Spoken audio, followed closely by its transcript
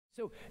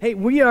So, hey,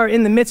 we are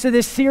in the midst of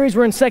this series.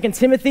 We're in 2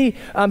 Timothy.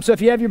 So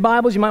if you have your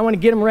Bibles, you might want to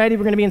get them ready.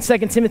 We're going to be in 2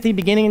 Timothy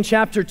beginning in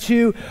chapter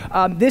 2.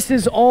 This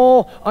is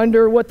all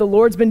under what the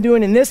Lord's been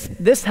doing in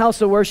this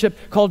house of worship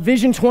called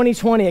Vision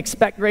 2020,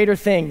 Expect Greater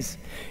Things.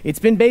 It's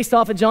been based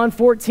off of John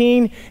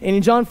 14. And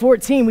in John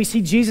 14, we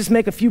see Jesus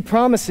make a few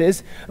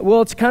promises.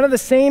 Well, it's kind of the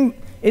same.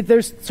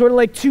 There's sort of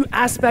like two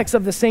aspects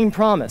of the same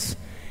promise.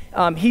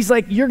 He's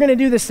like, you're going to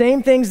do the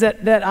same things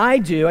that I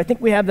do. I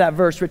think we have that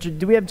verse, Richard.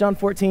 Do we have John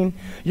 14?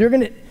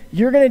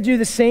 You're going to do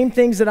the same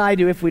things that I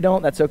do. If we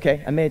don't, that's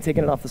okay. I may have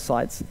taken it off the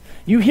slides.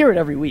 You hear it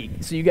every week,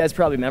 so you guys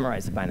probably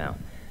memorize it by now.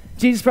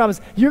 Jesus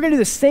promised, you're going to do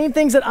the same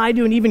things that I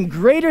do and even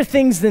greater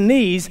things than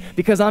these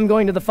because I'm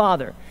going to the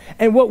Father.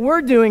 And what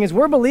we're doing is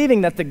we're believing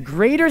that the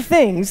greater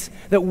things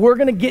that we're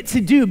going to get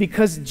to do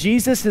because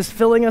Jesus is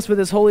filling us with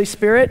his Holy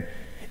Spirit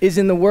is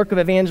in the work of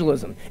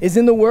evangelism, is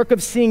in the work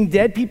of seeing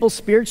dead people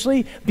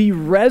spiritually be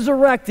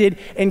resurrected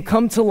and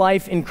come to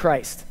life in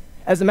Christ.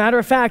 As a matter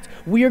of fact,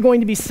 we are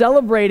going to be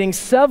celebrating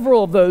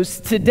several of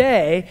those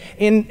today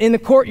in the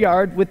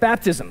courtyard with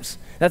baptisms.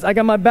 I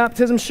got my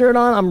baptism shirt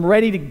on. I'm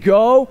ready to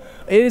go.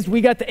 We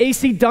got the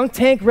AC dunk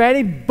tank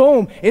ready.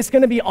 Boom. It's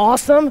going to be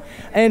awesome.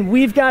 And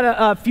we've got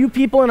a few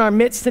people in our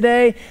midst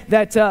today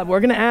that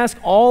we're going to ask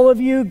all of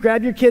you,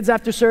 grab your kids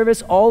after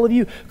service, all of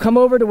you, come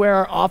over to where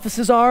our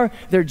offices are.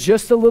 They're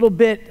just a little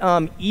bit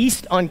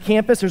east on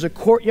campus. There's a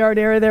courtyard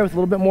area there with a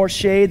little bit more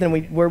shade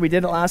than where we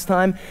did it last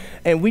time.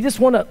 And we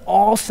just want to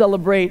all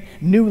celebrate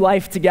new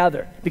life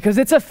together because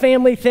it's a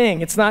family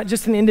thing. It's not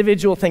just an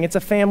individual thing. It's a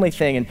family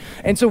thing.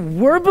 And so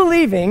we're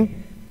believing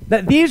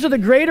that these are the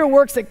greater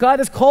works that God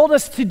has called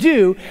us to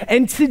do,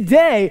 and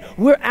today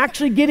we're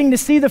actually getting to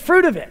see the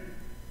fruit of it.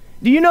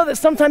 Do you know that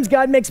sometimes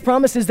God makes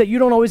promises that you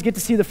don't always get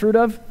to see the fruit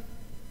of?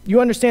 You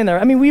understand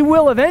that? I mean, we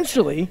will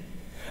eventually,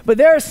 but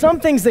there are some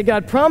things that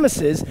God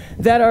promises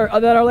that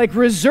are like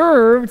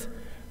reserved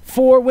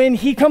for when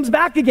he comes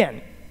back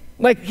again.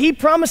 Like he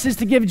promises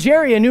to give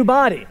Jerry a new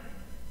body.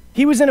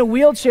 He was in a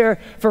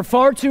wheelchair for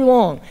far too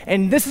long.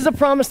 And this is a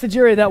promise to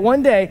Jerry that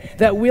one day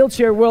that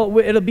wheelchair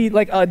it'll be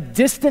like a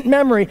distant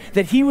memory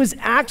that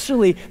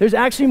there's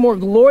actually more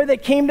glory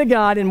that came to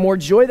God and more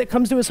joy that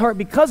comes to his heart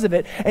because of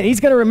it. And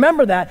he's going to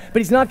remember that, but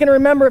he's not going to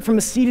remember it from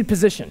a seated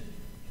position.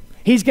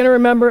 He's going to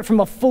remember it from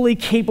a fully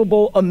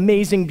capable,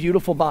 amazing,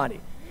 beautiful body.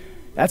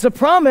 That's a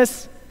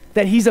promise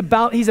that he's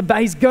going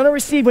to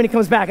receive when he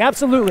comes back.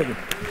 Absolutely.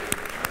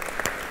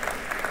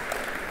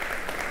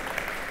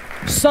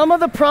 Some of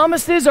the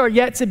promises are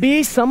yet to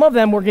be. Some of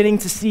them we're getting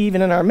to see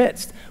even in our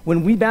midst.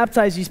 When we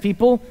baptize these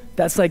people,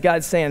 that's like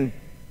God saying,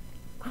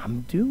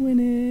 I'm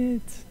doing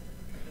it.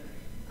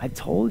 I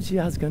told you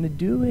I was going to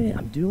do it.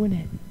 I'm doing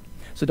it.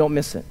 So don't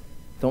miss it.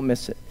 Don't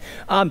miss it.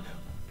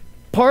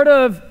 Part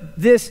of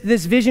this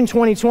Vision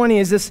 2020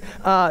 is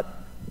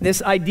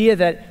this idea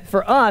that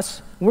for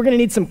us, we're going to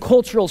need some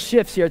cultural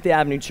shifts here at the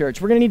Avenue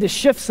Church. We're going to need to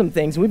shift some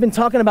things. We've been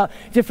talking about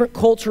different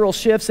cultural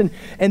shifts, and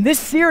this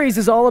series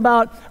is all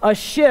about a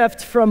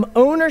shift from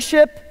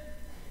ownership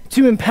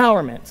to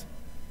empowerment.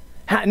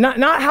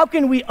 Not how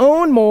can we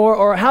own more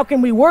or how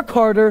can we work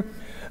harder,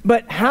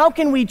 but how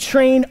can we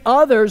train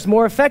others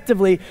more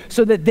effectively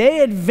so that they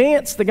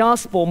advance the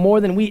gospel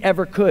more than we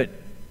ever could.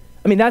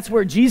 I mean, that's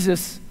where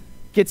Jesus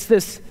gets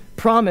this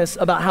promise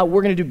about how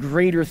we're going to do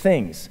greater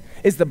things,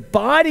 is the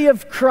body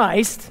of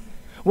Christ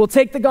will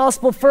take the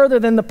gospel further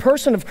than the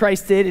person of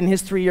Christ did in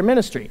his 3-year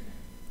ministry.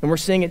 And we're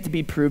seeing it to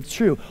be proved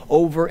true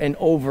over and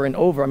over and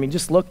over. I mean,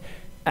 just look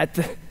at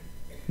the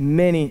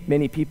many,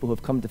 many people who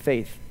have come to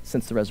faith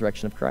since the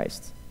resurrection of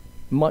Christ.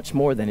 Much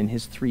more than in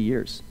his 3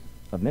 years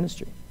of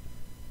ministry.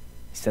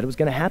 He said it was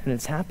going to happen, and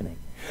it's happening.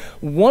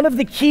 One of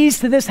the keys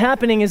to this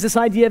happening is this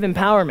idea of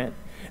empowerment.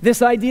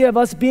 This idea of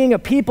us being a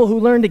people who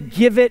learn to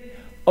give it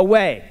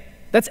away.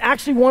 That's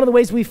actually one of the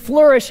ways we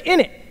flourish in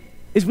it,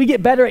 is we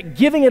get better at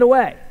giving it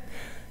away.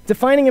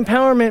 Defining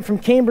empowerment from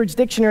Cambridge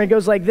Dictionary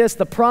goes like this: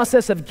 the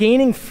process of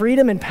gaining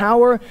freedom and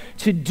power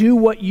to do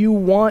what you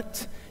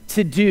want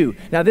to do.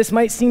 Now, this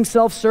might seem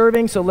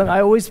self-serving, so I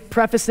always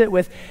preface it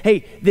with,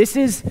 hey, this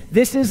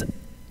is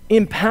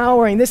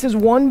empowering. This is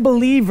one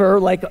believer,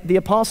 like the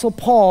Apostle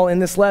Paul in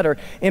this letter,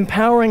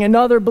 empowering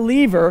another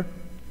believer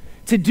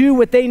to do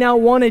what they now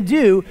want to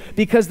do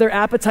because their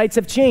appetites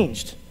have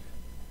changed.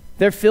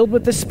 They're filled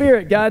with the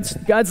Spirit.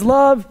 God's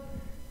love,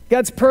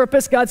 God's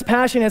purpose, God's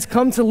passion has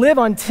come to live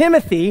on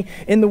Timothy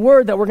in the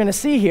word that we're going to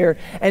see here.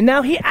 And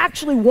now he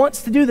actually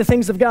wants to do the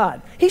things of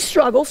God. He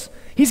struggles.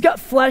 He's got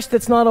flesh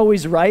that's not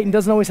always right and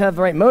doesn't always have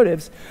the right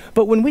motives.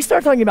 But when we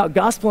start talking about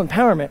gospel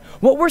empowerment,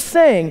 what we're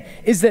saying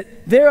is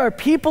that there are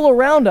people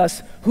around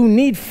us who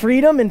need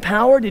freedom and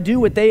power to do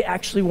what they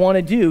actually want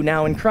to do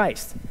now in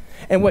Christ.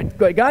 And what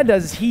God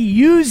does is he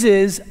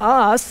uses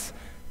us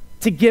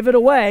to give it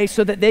away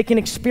so that they can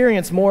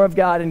experience more of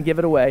God and give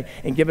it away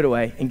and give it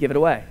away and give it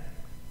away.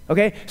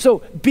 Okay,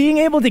 so being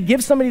able to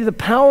give somebody the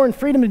power and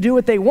freedom to do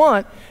what they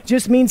want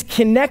just means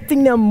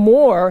connecting them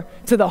more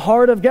to the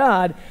heart of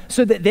God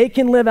so that they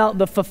can live out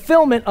the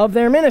fulfillment of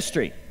their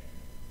ministry.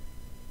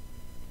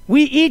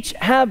 We each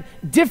have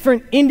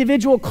different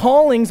individual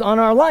callings on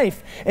our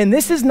life. And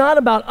this is not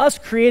about us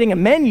creating a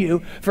menu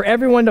for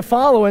everyone to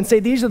follow and say,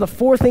 these are the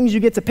 4 things you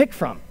get to pick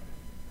from.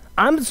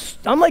 I'm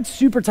like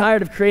super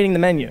tired of creating the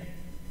menu.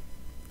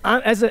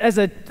 As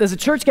a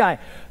church guy,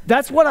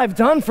 that's what I've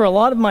done for a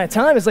lot of my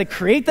time, is like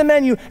create the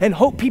menu and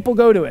hope people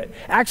go to it.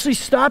 Actually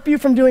stop you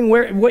from doing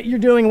what you're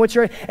doing,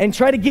 and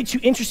try to get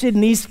you interested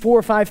in these 4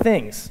 or 5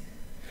 things.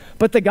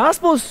 But the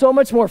gospel is so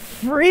much more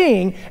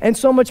freeing and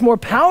so much more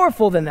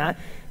powerful than that.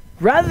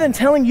 Rather than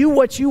telling you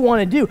what you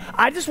want to do,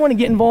 I just want to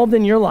get involved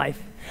in your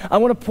life. I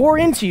want to pour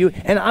into you,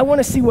 and I want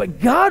to see what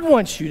God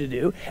wants you to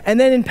do, and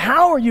then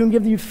empower you and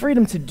give you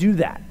freedom to do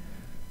that.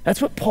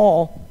 That's what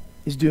Paul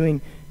is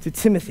doing to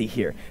Timothy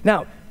here.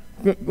 Now,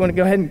 you want to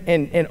go ahead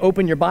and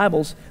open your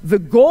Bibles. The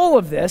goal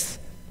of this,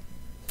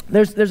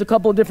 there's a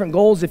couple of different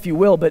goals, if you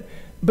will, but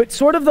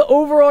sort of the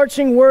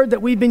overarching word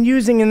that we've been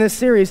using in this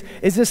series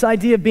is this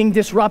idea of being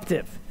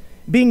disruptive.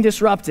 Being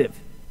disruptive.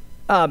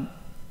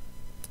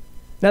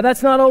 Now,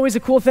 that's not always a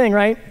cool thing,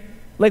 right?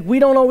 Like, we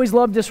don't always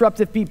love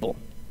disruptive people.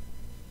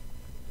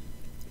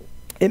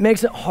 It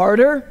makes it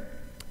harder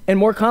and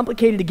more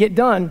complicated to get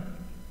done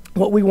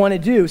what we want to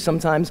do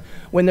sometimes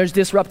when there's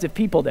disruptive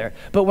people there.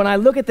 But when I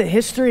look at the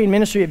history and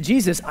ministry of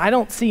Jesus, I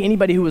don't see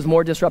anybody who was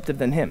more disruptive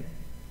than him.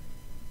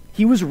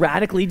 He was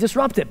radically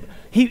disruptive.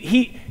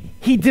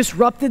 He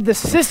disrupted the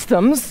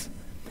systems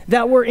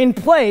that were in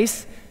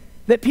place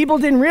that people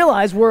didn't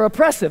realize were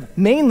oppressive,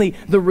 mainly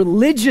the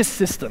religious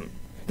system.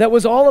 That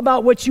was all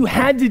about what you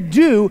had to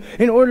do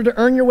in order to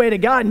earn your way to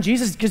God. And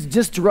Jesus just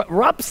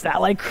disrupts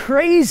that like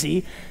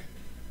crazy.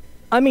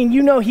 I mean,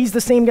 you know, he's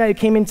the same guy who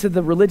came into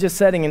the religious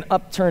setting and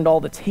upturned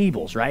all the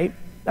tables, right?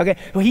 Okay,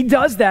 well, he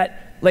does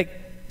that like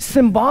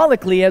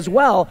symbolically as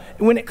well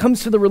when it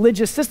comes to the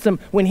religious system,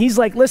 when he's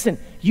like, listen,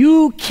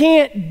 you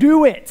can't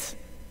do it.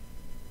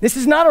 This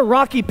is not a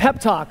Rocky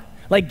pep talk.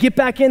 Like, get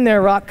back in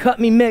there, Rock, cut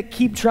me Mick,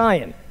 keep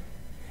trying.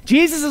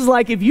 Jesus is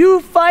like, if you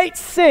fight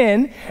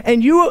sin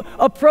and you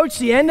approach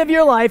the end of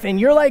your life and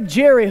you're like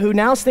Jerry, who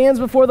now stands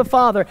before the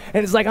Father,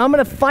 and it's like, I'm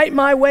going to fight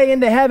my way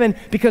into heaven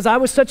because I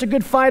was such a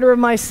good fighter of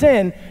my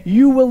sin,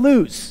 you will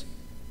lose.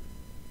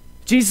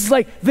 Jesus is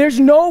like,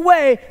 there's no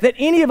way that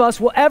any of us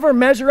will ever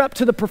measure up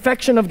to the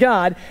perfection of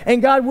God,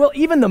 and God will,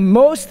 even the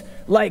most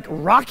like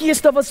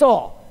rockiest of us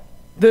all,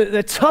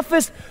 the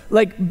toughest,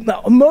 like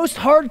most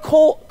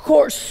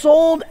hardcore,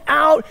 sold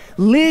out,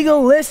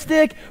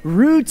 legalistic,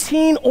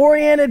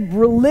 routine-oriented,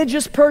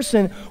 religious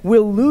person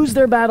will lose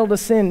their battle to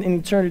sin in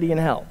eternity in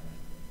hell.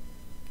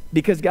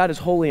 Because God is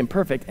holy and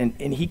perfect,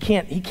 and he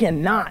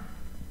cannot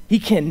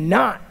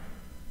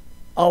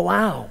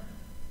allow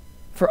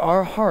for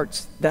our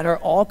hearts that are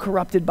all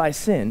corrupted by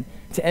sin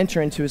to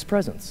enter into his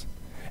presence.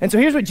 And so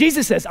here's what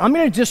Jesus says. I'm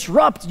going to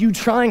disrupt you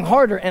trying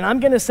harder, and I'm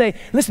going to say,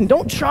 listen,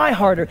 don't try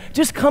harder.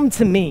 Just come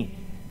to me.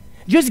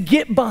 Just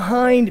get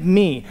behind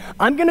me.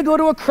 I'm going to go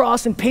to a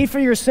cross and pay for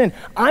your sin.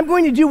 I'm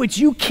going to do what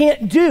you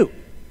can't do.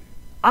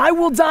 I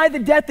will die the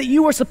death that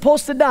you were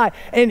supposed to die.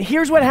 And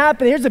here's what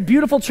happened. Here's a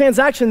beautiful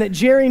transaction that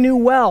Jerry knew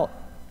well.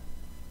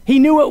 He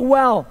knew it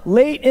well.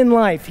 Late in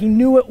life, he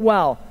knew it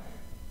well.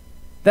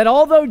 That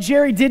although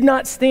Jerry did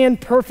not stand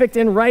perfect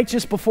and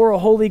righteous before a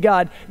holy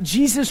God,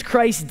 Jesus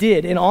Christ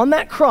did. And on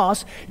that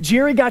cross,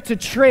 Jerry got to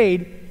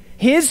trade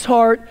his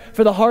heart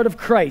for the heart of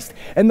Christ.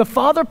 And the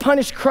Father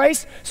punished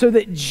Christ so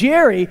that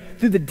Jerry,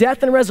 through the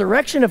death and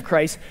resurrection of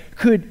Christ,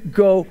 could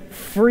go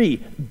free,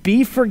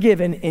 be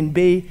forgiven, and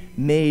be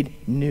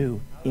made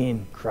new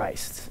in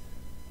Christ.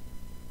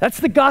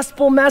 That's the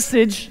gospel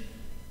message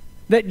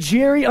that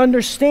Jerry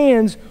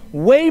understands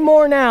way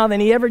more now than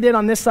he ever did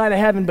on this side of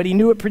heaven, but he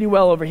knew it pretty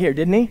well over here,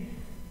 didn't he?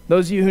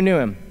 Those of you who knew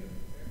him.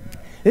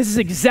 This is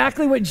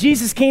exactly what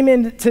Jesus came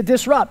in to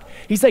disrupt.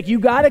 He's like, you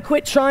got to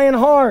quit trying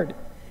hard.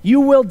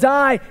 You will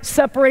die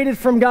separated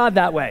from God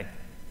that way.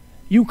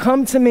 You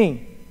come to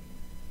me.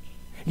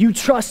 You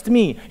trust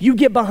me. You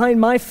get behind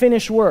my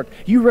finished work.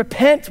 You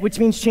repent, which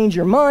means change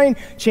your mind,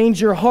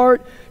 change your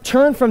heart,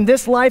 turn from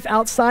this life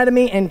outside of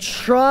me and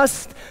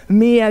trust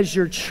me as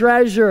your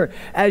treasure,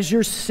 as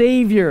your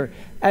savior,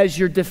 as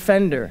your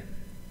defender.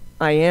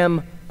 I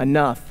am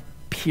enough,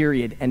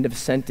 period, end of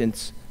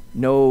sentence.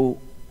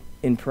 No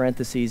in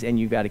parentheses, and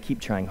you've got to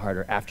keep trying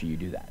harder after you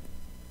do that.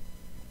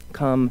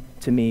 Come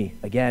to me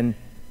again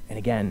and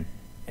again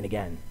and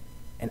again,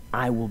 and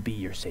I will be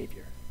your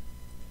savior.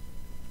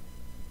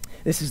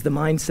 This is the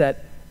mindset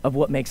of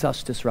what makes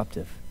us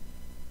disruptive,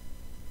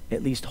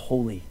 at least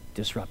wholly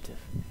disruptive.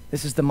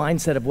 This is the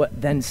mindset of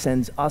what then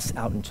sends us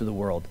out into the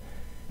world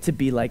to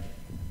be like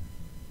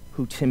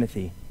who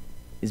Timothy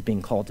is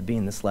being called to be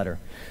in this letter.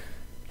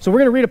 So we're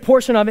going to read a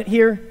portion of it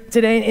here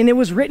today, and it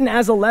was written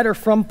as a letter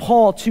from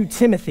Paul to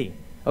Timothy,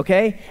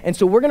 okay? And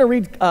so we're going to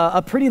read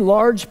a pretty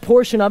large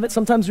portion of it.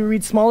 Sometimes we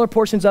read smaller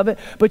portions of it,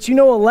 but you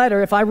know a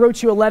letter, if I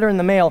wrote you a letter in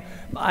the mail,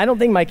 I don't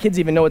think my kids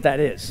even know what that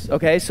is,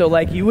 okay? So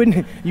like you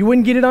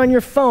wouldn't get it on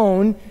your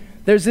phone.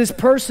 There's this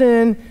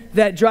person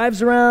that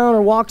drives around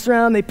or walks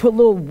around. They put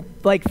little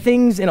like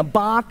things in a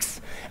box,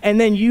 and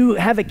then you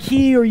have a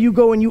key, or you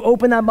go and you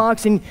open that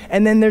box, and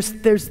then there's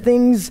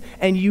things,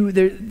 and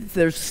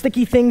there's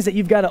sticky things that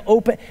you've got to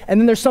open, and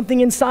then there's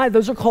something inside.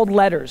 Those are called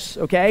letters,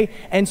 okay?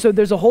 And so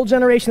there's a whole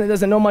generation that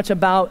doesn't know much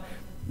about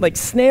like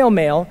snail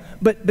mail,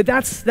 but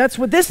that's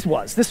what this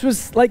was. This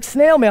was like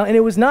snail mail, and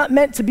it was not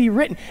meant to be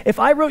written. If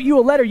I wrote you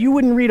a letter, you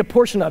wouldn't read a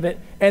portion of it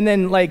and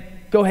then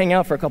like go hang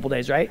out for a couple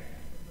days, right?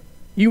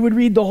 You would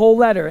read the whole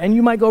letter, and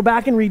you might go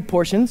back and read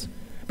portions,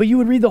 but you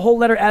would read the whole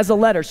letter as a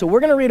letter. So we're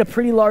going to read a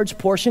pretty large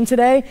portion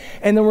today,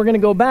 and then we're going to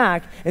go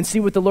back and see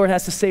what the Lord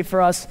has to say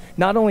for us,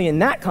 not only in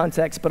that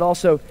context, but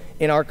also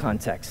in our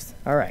context.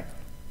 All right.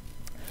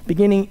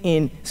 Beginning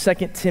in 2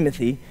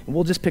 Timothy,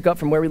 we'll just pick up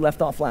from where we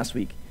left off last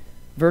week.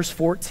 Verse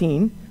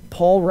 14,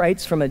 Paul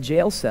writes from a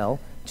jail cell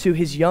to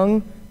his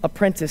young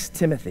apprentice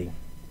Timothy.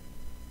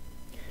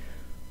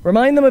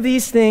 Remind them of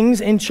these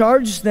things and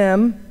charge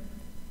them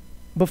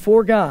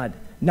before God,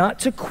 not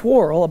to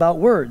quarrel about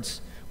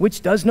words,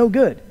 which does no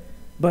good,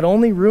 but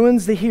only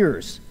ruins the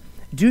hearers.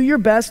 Do your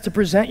best to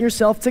present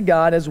yourself to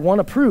God as one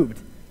approved,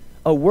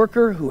 a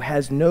worker who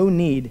has no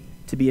need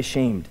to be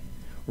ashamed,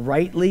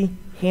 rightly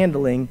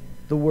handling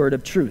the word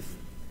of truth.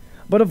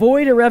 But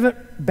avoid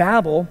irreverent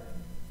babble,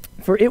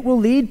 for it will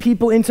lead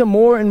people into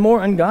more and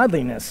more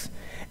ungodliness,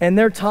 and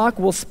their talk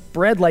will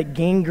spread like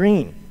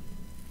gangrene.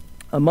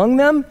 Among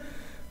them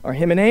are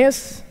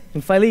Hymenaeus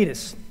and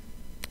Philetus,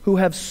 who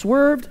have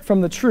swerved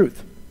from the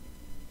truth,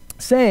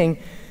 saying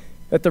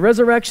that the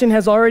resurrection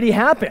has already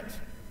happened.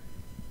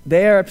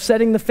 They are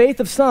upsetting the faith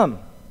of some.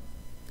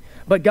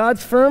 But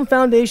God's firm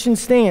foundation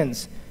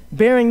stands,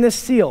 bearing this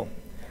seal: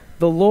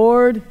 the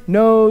Lord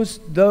knows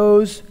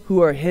those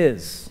who are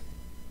his.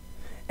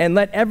 And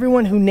let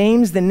everyone who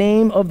names the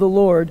name of the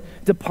Lord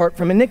depart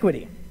from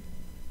iniquity.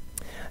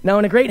 Now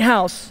in a great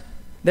house,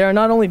 there are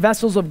not only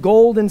vessels of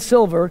gold and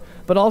silver,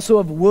 but also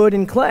of wood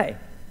and clay,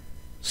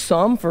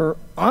 some for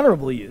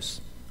honorable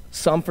use,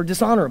 some for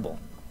dishonorable.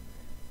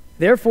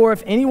 Therefore,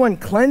 if anyone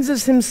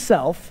cleanses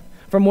himself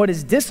from what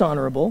is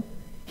dishonorable,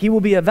 he will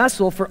be a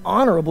vessel for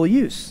honorable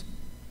use,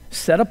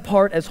 set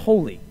apart as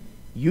holy,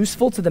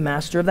 useful to the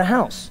master of the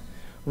house,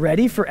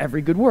 ready for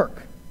every good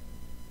work.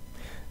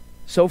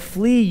 So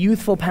flee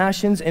youthful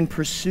passions and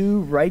pursue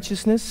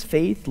righteousness,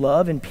 faith,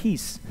 love, and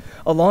peace,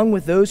 along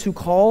with those who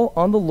call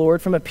on the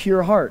Lord from a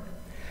pure heart.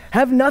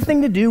 Have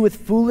nothing to do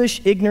with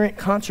foolish, ignorant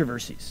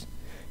controversies.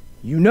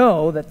 You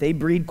know that they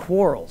breed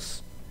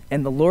quarrels,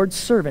 and the Lord's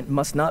servant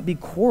must not be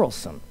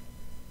quarrelsome,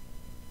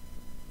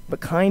 but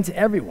kind to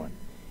everyone,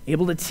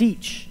 able to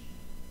teach,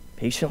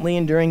 patiently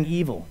enduring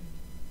evil,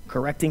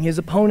 correcting his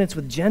opponents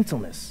with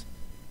gentleness.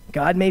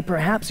 God may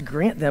perhaps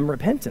grant them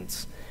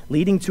repentance,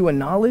 leading to a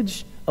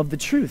knowledge of the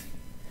truth,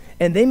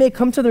 and they may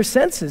come to their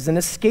senses and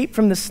escape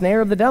from the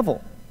snare of the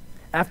devil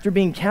after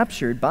being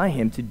captured by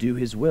him to do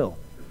his will.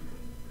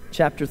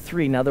 Chapter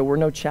 3. Now there were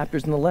no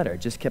chapters in the letter. It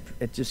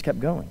just kept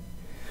going.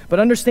 But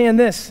understand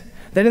this,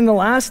 that in the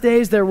last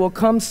days there will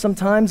come some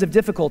times of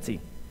difficulty,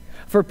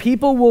 for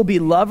people will be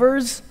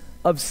lovers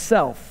of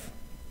self,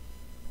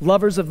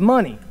 lovers of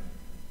money,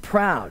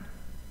 proud,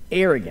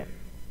 arrogant,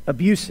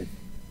 abusive,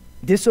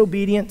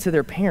 disobedient to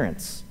their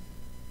parents,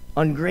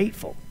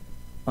 ungrateful,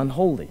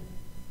 unholy,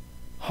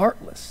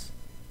 heartless,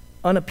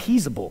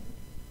 unappeasable,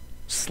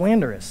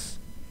 slanderous,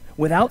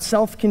 without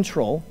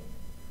self-control,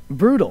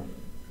 brutal,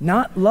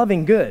 not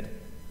loving good,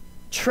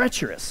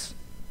 treacherous,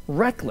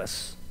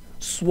 reckless,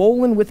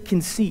 swollen with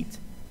conceit,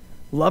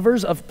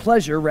 lovers of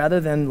pleasure rather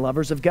than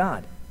lovers of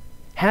God,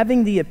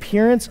 having the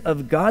appearance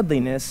of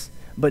godliness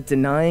but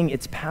denying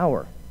its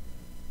power.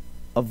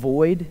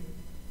 Avoid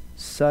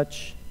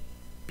such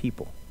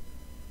people.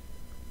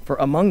 For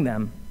among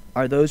them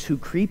are those who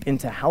creep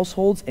into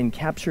households and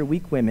capture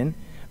weak women,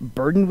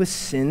 burdened with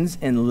sins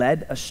and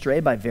led astray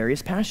by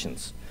various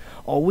passions,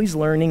 always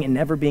learning and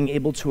never being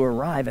able to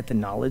arrive at the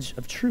knowledge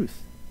of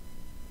truth.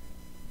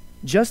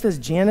 Just as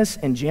Jannes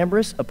and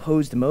Jambres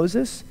opposed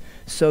Moses,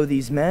 so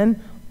these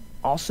men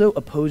also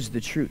opposed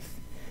the truth,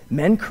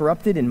 men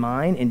corrupted in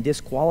mind and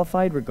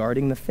disqualified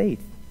regarding the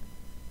faith.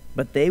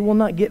 But they will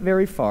not get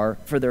very far,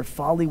 for their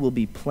folly will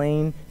be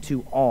plain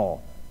to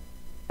all,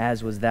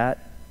 as was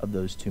that of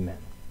those two men.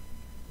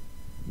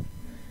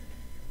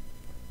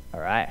 All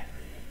right,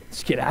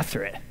 let's get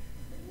after it.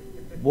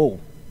 Whoa.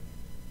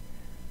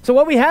 So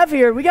what we have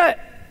here, we got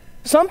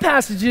some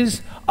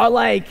passages are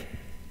like,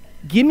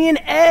 give me an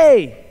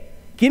A,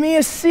 give me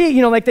a C.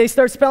 You know, like they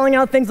start spelling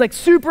out things like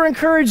super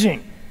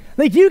encouraging.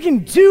 Like, you can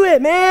do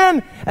it,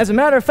 man. As a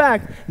matter of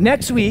fact,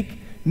 next week,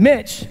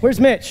 Mitch, where's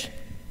Mitch?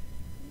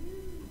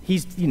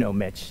 You know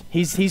Mitch.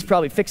 He's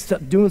probably fixed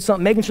up, doing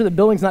something, making sure the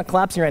building's not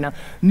collapsing right now.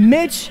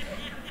 Mitch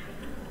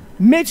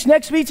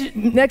next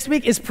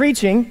week is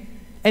preaching,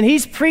 and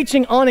he's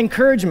preaching on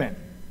encouragement.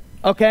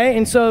 Okay,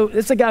 and so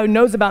this is a guy who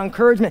knows about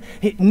encouragement.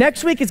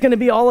 Next week is going to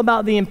be all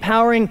about the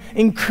empowering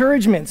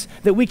encouragements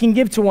that we can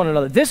give to one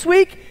another. This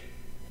week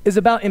is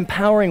about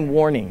empowering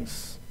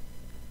warnings.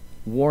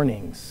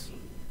 Warnings.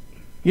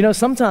 You know,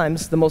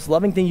 sometimes the most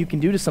loving thing you can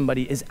do to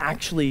somebody is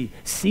actually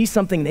see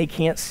something they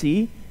can't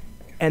see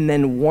and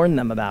then warn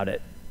them about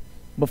it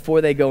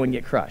before they go and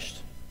get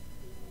crushed.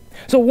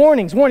 So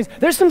warnings.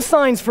 There's some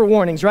signs for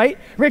warnings, right?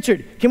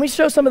 Richard, can we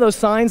show some of those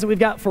signs that we've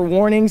got for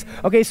warnings?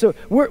 Okay, so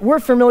we're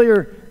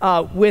familiar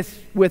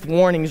with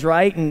warnings,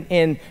 right?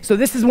 And so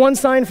this is one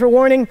sign for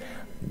warning.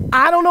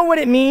 I don't know what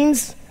it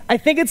means. I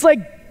think it's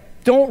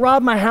like, don't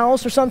rob my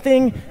house or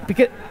something.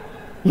 Because,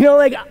 you know,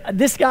 like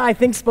this guy I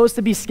think is supposed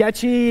to be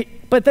sketchy,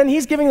 but then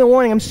he's giving the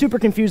warning. I'm super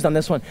confused on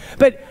this one.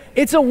 But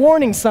it's a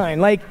warning sign,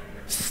 like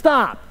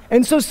stop.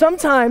 And so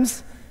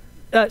sometimes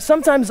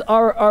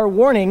our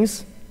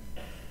warnings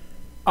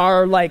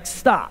are like,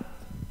 stop.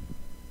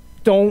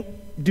 Don't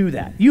do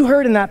that. You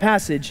heard in that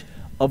passage,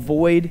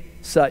 avoid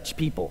such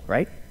people,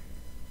 right?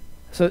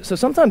 So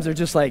sometimes they're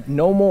just like,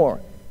 no more.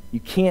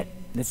 You can't,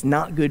 that's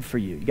not good for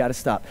you. You got to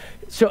stop.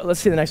 So let's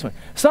see the next one.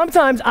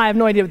 Sometimes, I have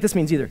no idea what this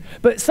means either,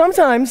 but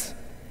sometimes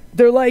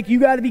they're like, you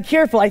got to be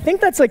careful. I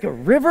think that's like a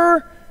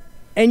river,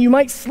 and you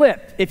might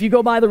slip if you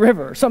go by the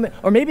river or something.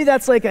 Or maybe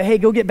that's like a, hey,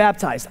 go get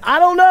baptized. I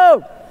don't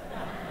know.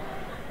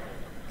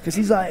 Because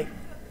he's like,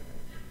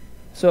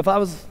 so if I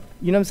was,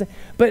 you know what I'm saying?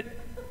 But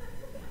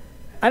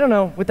I don't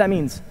know what that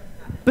means.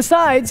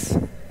 Besides,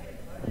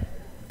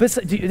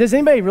 does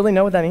anybody really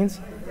know what that means?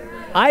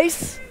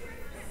 Ice?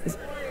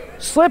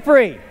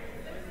 Slippery.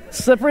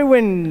 Slippery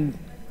when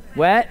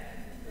wet?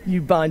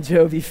 You Bon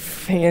Jovi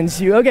fans,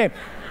 you. Okay.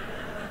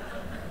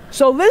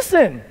 So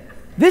listen,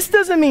 this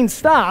doesn't mean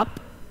stop.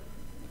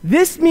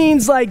 This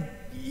means like,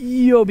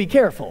 yo, be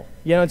careful.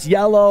 You know, it's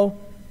yellow,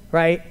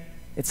 right?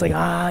 It's like,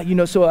 you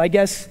know, so I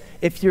guess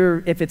if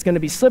it's going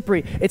to be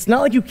slippery, it's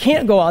not like you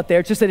can't go out there.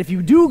 It's just that if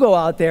you do go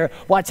out there,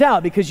 watch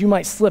out because you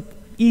might slip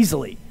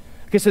easily.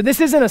 Okay, so this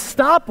isn't a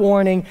stop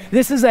warning.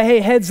 This is a, hey,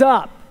 heads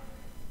up.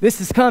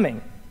 This is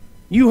coming.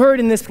 You heard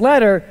in this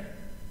letter,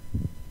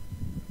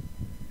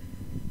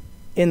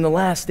 in the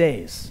last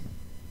days.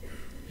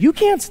 You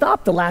can't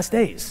stop the last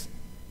days.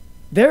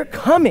 They're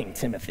coming,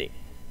 Timothy.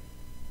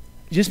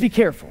 Just be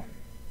careful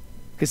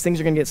because things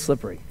are going to get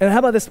slippery. And how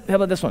about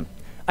this one?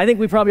 I think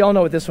we probably all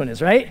know what this one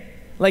is, right?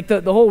 Like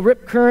the whole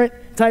rip current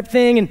type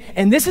thing.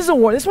 And this is a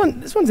warning.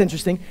 This one's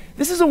interesting.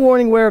 This is a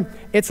warning where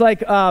it's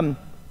like,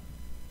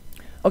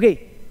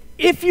 okay,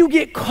 if you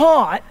get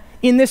caught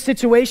in this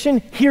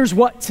situation, here's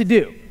what to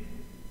do.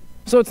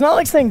 So it's not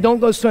like saying don't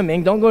go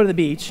swimming, don't go to the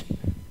beach.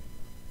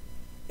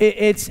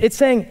 It's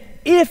saying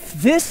if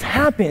this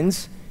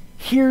happens,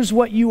 here's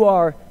what you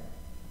are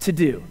to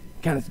do.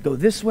 Kind of go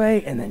this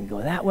way and then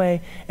go that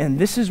way, and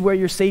this is where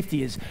your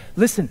safety is.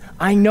 Listen,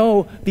 I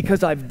know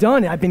because I've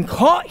done it. I've been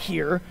caught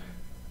here.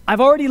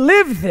 I've already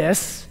lived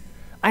this.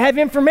 I have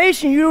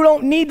information you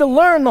don't need to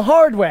learn the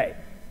hard way.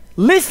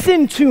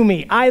 Listen to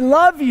me. I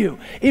love you.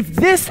 If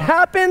this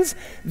happens,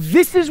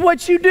 this is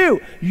what you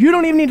do. You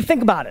don't even need to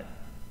think about it.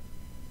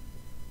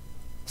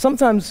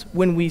 Sometimes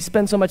when we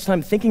spend so much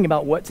time thinking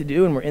about what to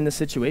do and we're in the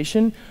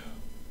situation,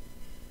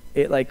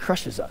 it like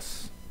crushes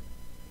us.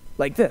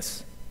 Like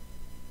this.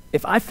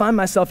 If I find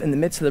myself in the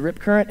midst of the rip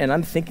current and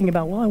I'm thinking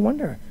about, well, I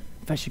wonder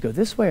if I should go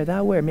this way or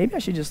that way, or maybe I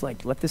should just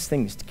like let this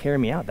thing carry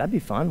me out. That'd be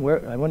fun.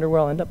 I wonder where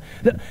I'll end up.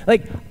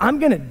 Like, I'm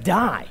going to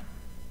die.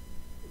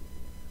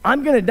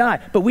 I'm going to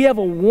die. But we have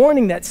a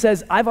warning that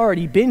says, I've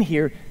already been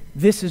here.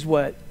 This is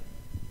what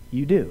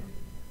you do.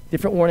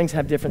 Different warnings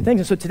have different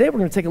things. And so today we're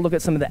going to take a look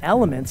at some of the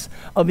elements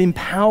of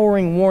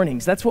empowering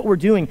warnings. That's what we're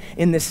doing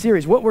in this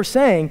series. What we're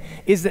saying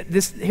is that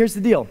here's the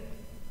deal.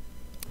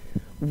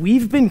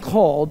 We've been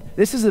called,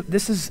 this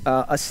is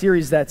a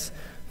series that's,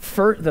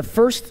 the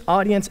first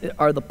audience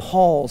are the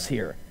Pauls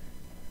here.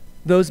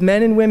 Those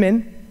men and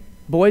women,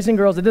 boys and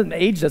girls,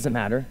 age doesn't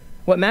matter.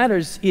 What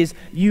matters is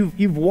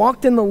you've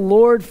walked in the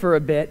Lord for a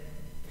bit.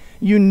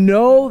 You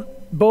know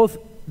both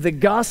the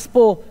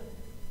gospel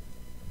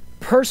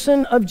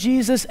person of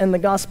Jesus and the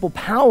gospel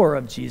power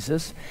of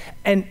Jesus,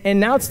 and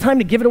now it's time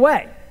to give it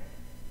away.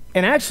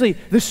 And actually,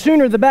 the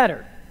sooner the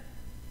better.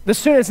 The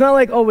sooner, it's not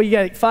like, oh, well, you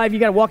got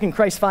to walk in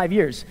Christ 5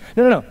 years.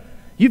 No.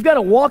 You've got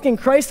to walk in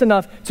Christ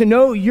enough to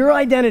know your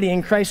identity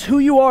in Christ, who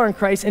you are in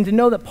Christ, and to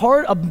know that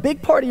a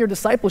big part of your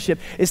discipleship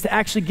is to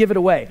actually give it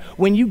away.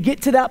 When you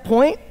get to that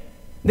point,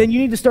 then you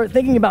need to start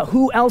thinking about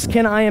who else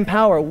can I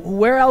empower?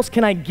 Where else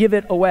can I give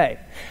it away?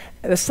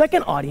 The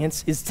second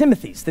audience is the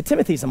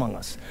Timothys among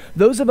us.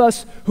 Those of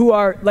us who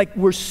are like,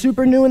 we're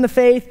super new in the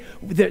faith,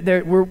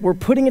 we're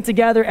putting it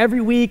together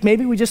every week.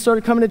 Maybe we just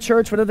started coming to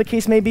church, whatever the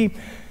case may be.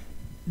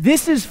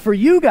 This is for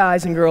you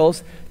guys and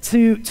girls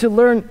to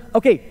learn,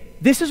 okay,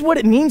 this is what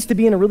it means to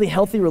be in a really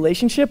healthy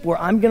relationship where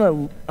I'm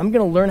gonna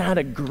learn how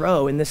to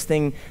grow in this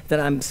thing that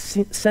I'm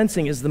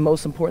sensing is the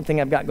most important thing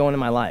I've got going in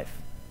my life.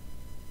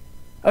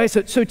 Okay,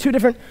 so two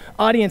different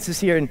audiences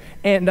here,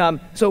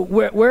 and so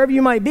wherever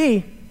you might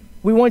be,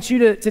 we want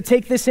you to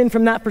take this in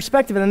from that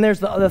perspective. And then there's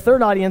the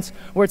third audience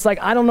where it's like,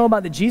 I don't know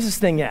about the Jesus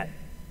thing yet.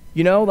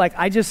 You know, like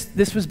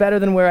this was better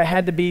than where I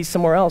had to be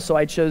somewhere else, so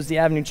I chose the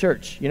Avenue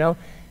Church, you know?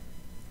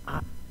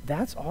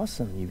 That's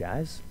awesome, you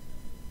guys.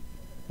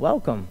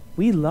 Welcome.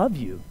 We love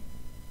you.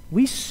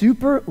 We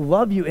super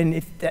love you, and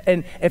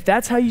if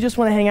that's how you just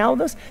want to hang out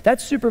with us,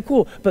 that's super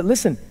cool. But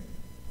listen,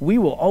 we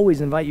will always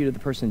invite you to the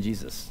person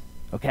Jesus,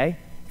 okay?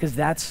 Because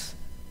that's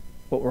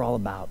what we're all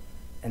about,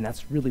 and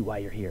that's really why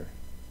you're here.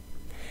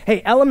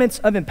 Hey, elements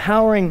of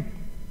empowering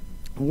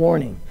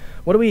warning.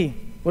 What are we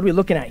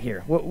looking at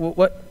here?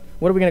 What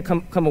are we going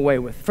to come away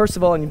with? First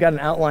of all, and you've got an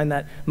outline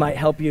that might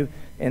help you,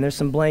 and there's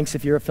some blanks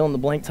if you're a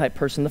fill-in-the-blank type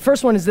person. The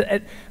first one is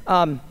that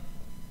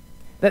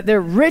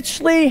they're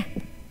richly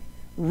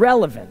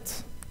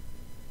relevant.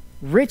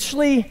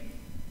 Richly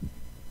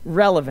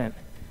relevant.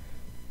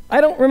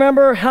 I don't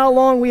remember how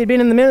long we had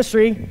been in the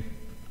ministry.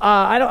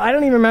 I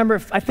don't even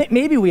remember I think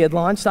maybe we had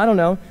launched, I don't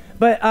know.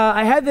 But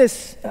I had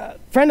this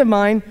friend of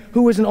mine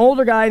who was an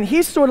older guy, and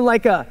he's sort of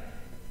like a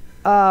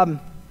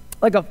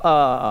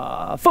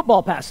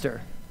football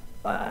pastor.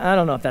 I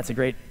don't know if that's a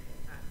great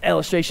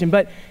illustration,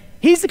 but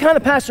he's the kind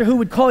of pastor who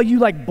would call you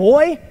like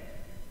boy,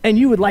 and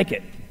you would like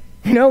it.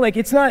 You know, like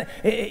it's not,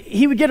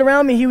 he would get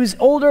around me, he was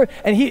older,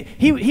 and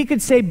he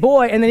could say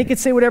boy, and then he could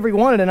say whatever he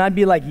wanted, and I'd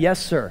be like,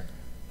 yes, sir.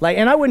 Like,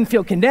 and I wouldn't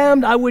feel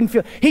condemned,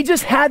 he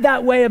just had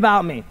that way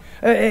about me.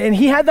 And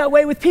he had that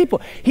way with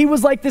people. He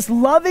was like this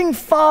loving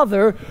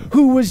father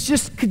who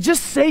could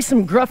just say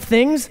some gruff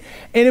things,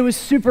 and it was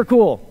super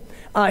cool.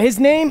 His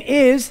name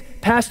is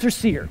Pastor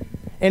Sear.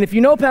 And if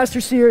you know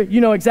Pastor Sear, you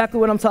know exactly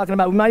what I'm talking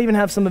about. We might even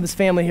have some of his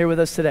family here with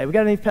us today. We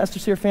got any Pastor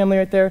Sear family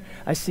right there?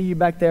 I see you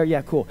back there.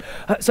 Yeah, cool.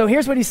 So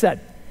here's what he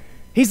said.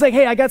 He's like,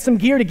 hey, I got some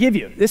gear to give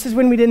you. This is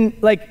when we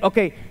didn't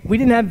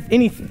have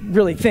any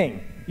really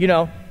thing, you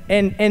know.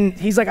 And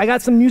he's like, I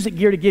got some music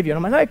gear to give you. And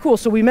I'm like, all right, cool.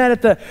 So we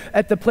met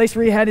at the place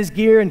where he had his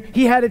gear, and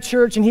he had a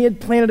church, and he had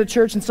planted a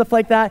church and stuff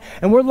like that.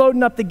 And we're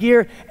loading up the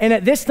gear. And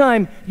at this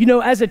time, you know,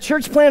 as a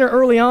church planter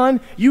early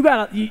on, you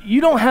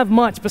don't have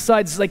much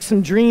besides like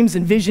some dreams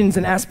and visions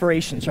and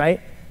aspirations, right?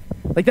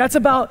 Like that's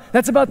about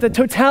the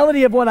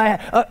totality of what I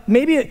had.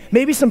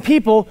 Maybe some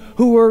people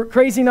who were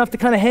crazy enough to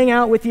kind of hang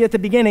out with you at the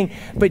beginning,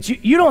 but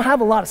you don't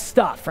have a lot of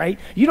stuff, right?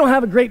 You don't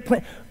have a great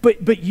plan,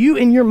 but you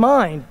in your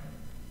mind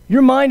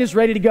is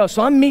ready to go.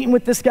 So I'm meeting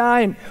with this guy,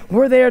 and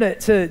we're there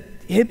to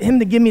him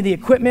to give me the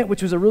equipment,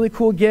 which was a really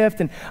cool gift.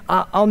 And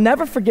I'll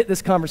never forget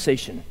this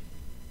conversation.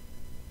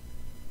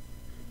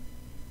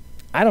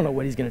 I don't know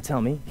what he's going to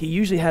tell me. He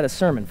usually had a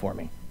sermon for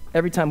me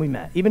every time we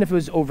met, even if it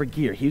was over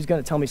gear. He was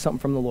going to tell me something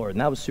from the Lord,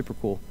 and that was super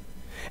cool.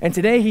 And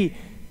today,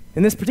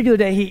 in this particular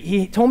day,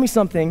 he told me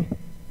something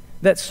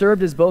that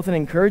served as both an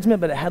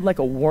encouragement, but it had like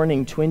a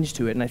warning twinge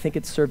to it, and I think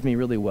it served me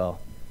really well.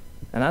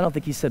 And I don't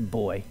think he said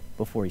boy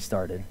before he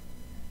started.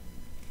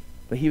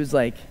 But he was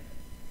like,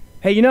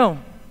 hey, you know,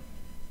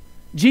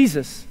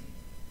 Jesus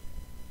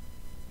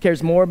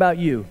cares more about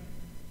you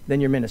than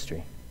your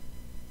ministry.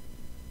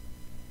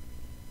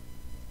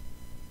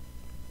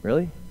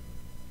 Really?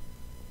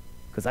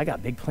 Because I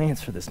got big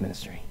plans for this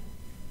ministry.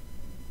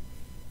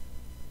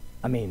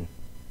 I mean,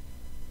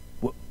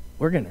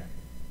 we're gonna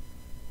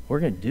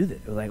do this.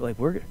 Like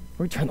we're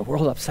gonna turn the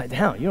world upside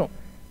down. You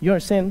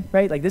understand,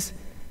 right? Like this,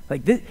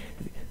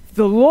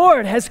 the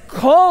Lord has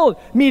called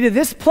me to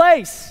this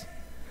place.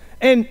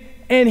 And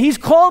he's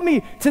called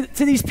me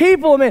to these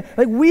people, man.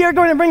 Like, we are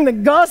going to bring the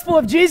gospel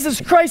of Jesus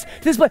Christ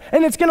to this place,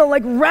 and it's going to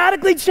like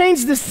radically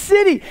change the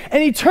city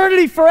and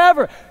eternity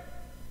forever.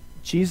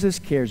 Jesus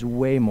cares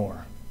way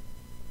more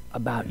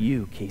about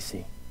you,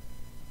 Casey,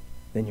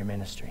 than your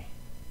ministry.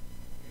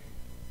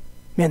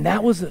 Man,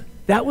 that was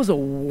a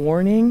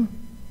warning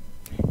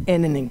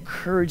and an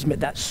encouragement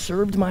that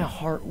served my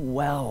heart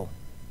well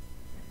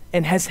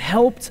and has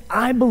helped,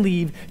 I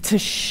believe, to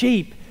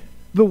shape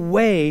the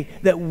way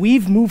that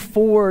we've moved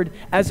forward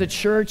as a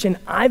church, and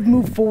I've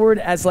moved forward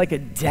as like a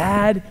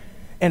dad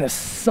and a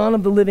son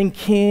of the living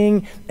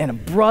King and a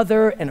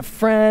brother and a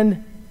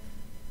friend.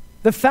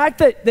 The fact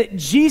that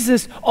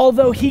Jesus,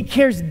 although he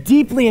cares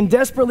deeply and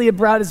desperately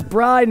about his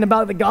bride and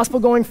about the gospel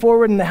going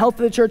forward and the health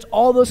of the church,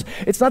 all those,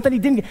 it's not that he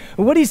didn't.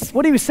 What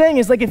he was saying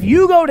is like, if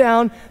you go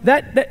down,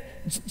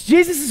 that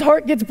Jesus'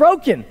 heart gets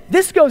broken.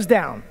 This goes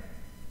down.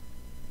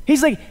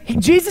 He's like,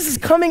 Jesus is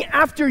coming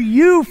after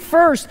you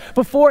first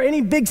before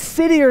any big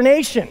city or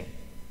nation.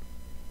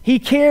 He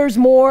cares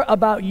more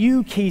about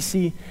you,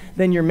 Casey,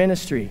 than your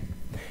ministry.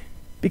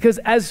 Because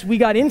as we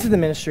got into the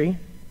ministry,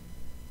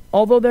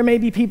 although there may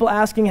be people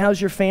asking,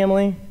 how's your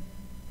family?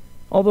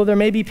 Although there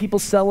may be people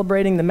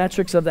celebrating the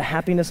metrics of the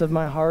happiness of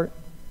my heart,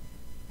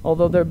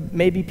 although there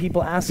may be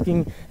people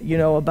asking, you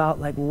know,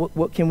 about like,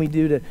 what can we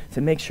do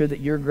to make sure that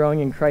you're growing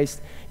in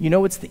Christ? You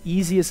know what's the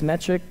easiest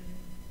metric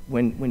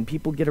when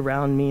people get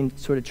around me in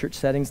sort of church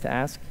settings to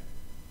ask?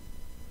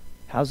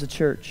 How's the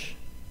church?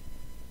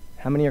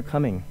 How many are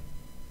coming?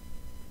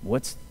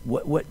 What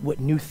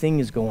new thing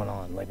is going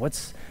on? Like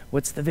what's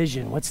the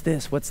vision? What's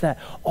this? What's that?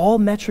 All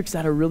metrics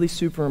that are really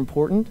super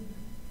important,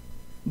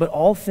 but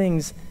all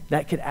things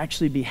that could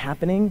actually be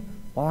happening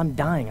while I'm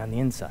dying on the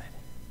inside.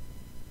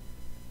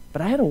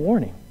 But I had a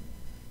warning.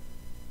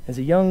 As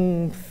a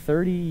young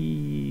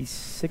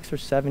 36 or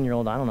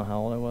 7-year-old, I don't know how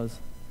old I was,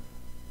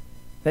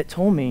 that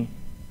told me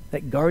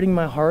that guarding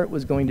my heart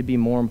was going to be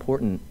more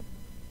important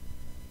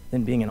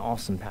than being an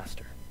awesome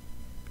pastor.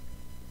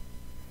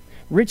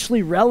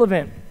 richly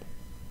relevant.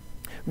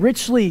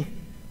 Richly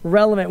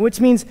relevant, which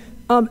means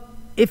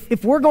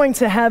if we're going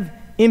to have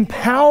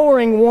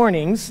empowering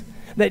warnings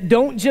that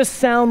don't just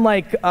sound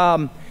like,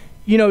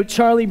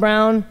 Charlie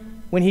Brown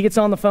when he gets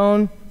on the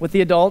phone with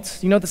the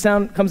adults. You know what the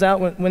sound comes out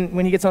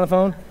when he gets on the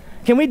phone?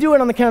 Can we do it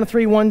on the count of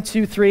 3? 1,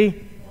 2,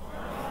 3.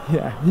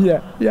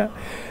 Yeah.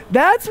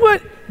 That's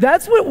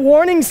what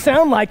warnings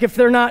sound like if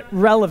they're not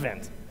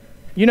relevant.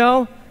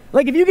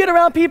 Like if you get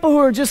around people who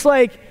are just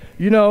like,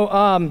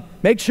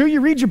 make sure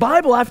you read your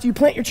Bible after you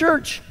plant your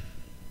church.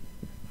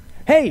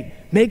 Hey,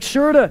 make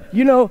sure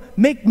to,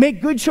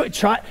 make good choice.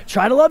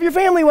 Try to love your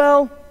family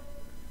well.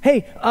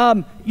 Hey,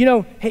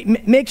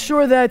 make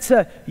sure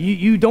that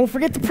you don't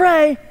forget to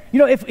pray.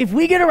 If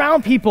we get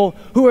around people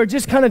who are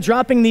just kind of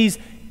dropping these,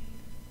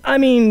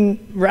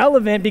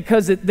 relevant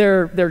because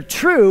they're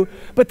true,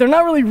 but they're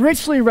not really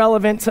richly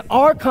relevant to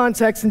our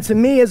context and to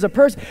me as a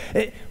person,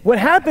 what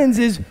happens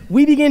is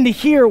we begin to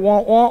hear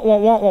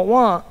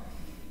want.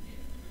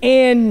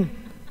 And,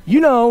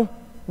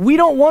 we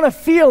don't want to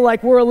feel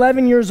like we're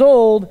 11 years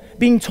old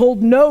being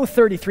told no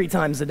 33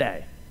 times a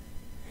day.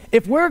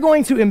 If we're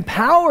going to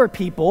empower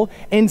people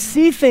and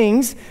see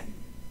things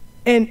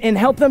and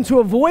help them to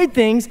avoid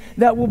things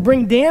that will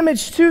bring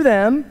damage to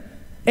them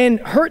and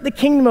hurt the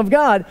kingdom of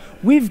God,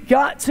 we've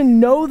got to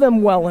know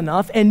them well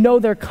enough and know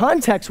their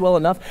context well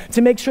enough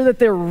to make sure that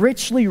they're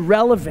richly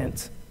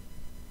relevant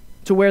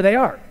to where they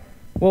are.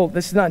 Well,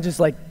 this is not just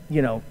like,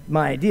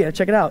 my idea.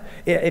 Check it out.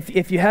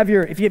 If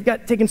you've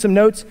got taken some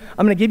notes,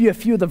 I'm going to give you a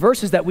few of the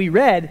verses that we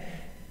read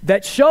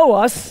that show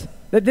us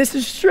that this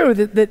is true,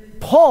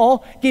 that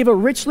Paul gave a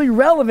richly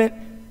relevant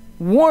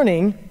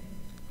warning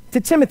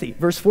to Timothy.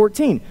 Verse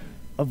 14,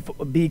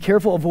 be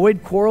careful,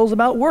 avoid quarrels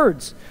about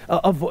words.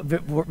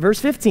 Verse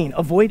 15,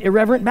 avoid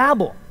irreverent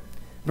babble.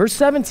 Verse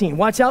 17,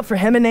 watch out for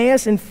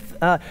Hymenaeus and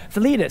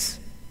Philetus.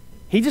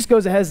 He just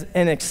goes ahead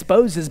and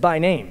exposes by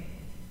name.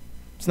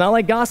 It's not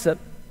like gossip,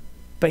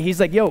 but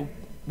he's like,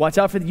 watch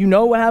out for,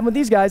 what happened with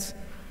these guys.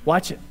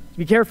 Watch it.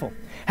 Be careful.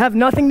 Have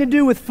nothing to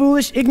do with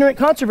foolish, ignorant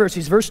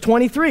controversies. Verse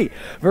 23.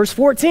 Verse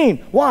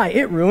 14. Why?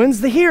 It ruins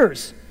the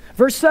hearers.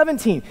 Verse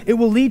 17. It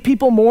will lead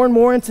people more and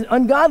more into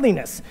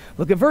ungodliness.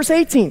 Look at verse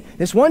 18.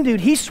 This one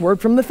dude, he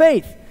swerved from the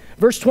faith.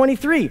 Verse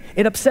 23.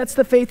 It upsets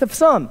the faith of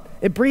some.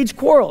 It breeds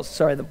quarrels.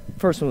 Sorry, the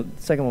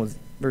second one was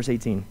verse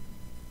 18.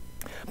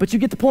 But you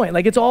get the point.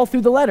 Like, it's all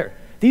through the letter.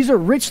 These are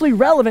richly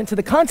relevant to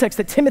the context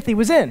that Timothy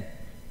was in.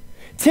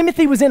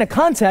 Timothy was in a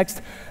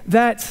context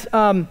that,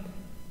 all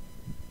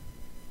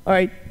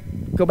right,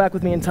 go back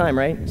with me in time,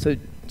 right? So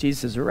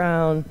Jesus is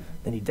around,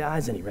 then he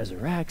dies, then he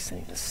resurrects, and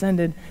he's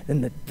ascended,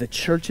 then the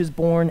church is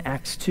born,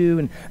 Acts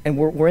 2, and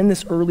we're in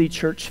this early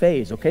church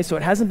phase, okay? So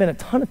it hasn't been a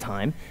ton of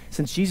time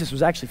since Jesus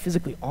was actually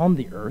physically on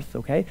the earth,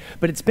 okay?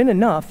 But it's been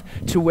enough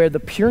to where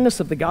the pureness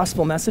of the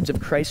gospel message of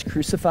Christ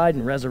crucified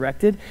and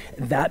resurrected,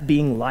 that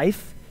being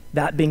life,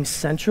 that being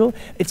central,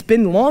 it's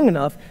been long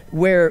enough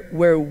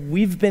where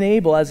we've been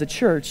able as a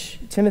church,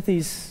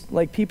 Timothy's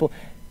like people,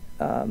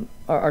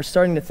 are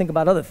starting to think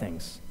about other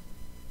things,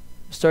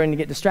 starting to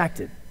get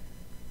distracted.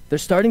 They're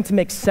starting to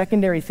make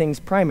secondary things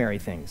primary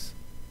things.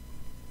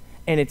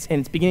 And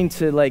it's beginning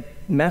to like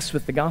mess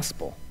with the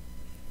gospel.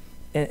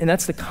 And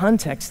that's the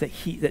context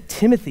that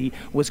Timothy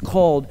was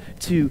called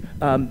to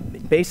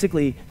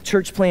basically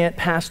church plant,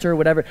 pastor,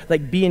 whatever,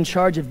 like be in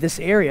charge of this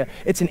area.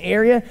 It's an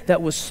area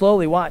that was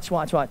slowly, watch.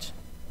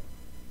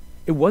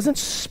 It wasn't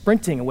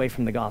sprinting away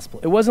from the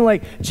gospel. It wasn't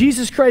like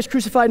Jesus Christ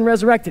crucified and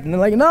resurrected. And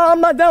they're like, no, I'm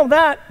not done with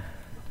that.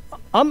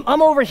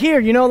 I'm over here,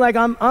 like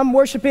I'm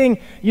worshiping,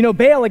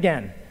 Baal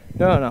again.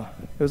 No.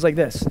 It was like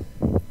this.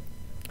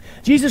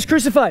 Jesus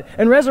crucified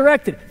and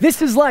resurrected.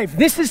 This is life.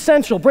 This is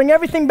central. Bring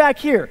everything back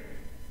here.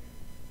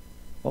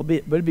 Well,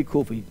 but it'd be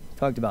cool if we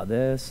talked about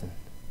this. And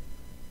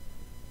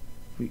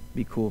it'd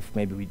be cool if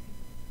maybe we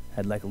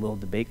had like a little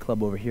debate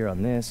club over here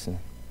on this. And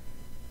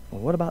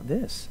well, what about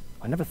this?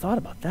 I never thought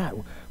about that.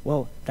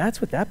 Well,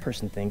 that's what that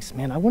person thinks.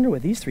 Man, I wonder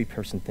what these three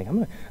persons think.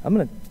 I'm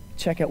gonna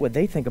check out what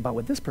they think about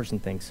what this person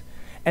thinks.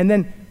 And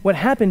then what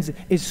happens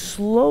is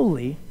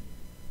slowly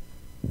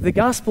the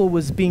gospel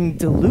was being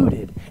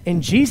diluted,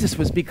 and Jesus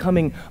was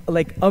becoming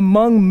like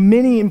among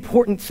many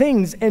important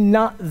things and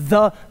not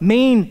the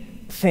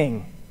main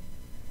thing.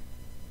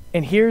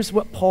 And here's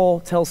what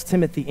Paul tells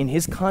Timothy in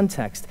his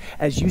context.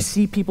 As you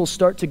see people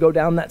start to go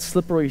down that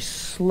slippery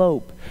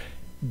slope,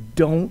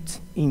 don't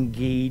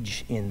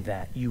engage in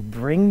that. You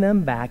bring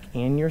them back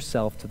and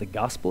yourself to the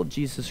gospel of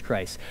Jesus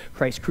Christ,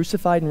 Christ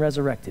crucified and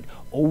resurrected,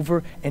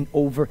 over and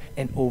over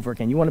and over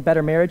again. You want a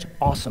better marriage?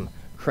 Awesome.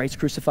 Christ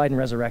crucified and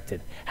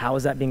resurrected. How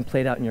is that being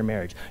played out in your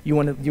marriage? You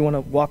want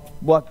to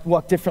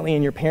walk differently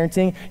in your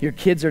parenting? Your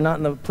kids are not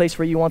in the place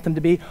where you want them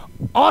to be?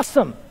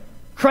 Awesome.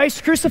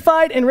 Christ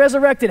crucified and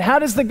resurrected. How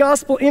does the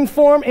gospel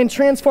inform and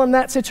transform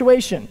that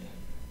situation?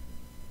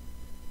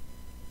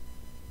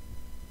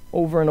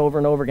 Over and over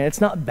and over again.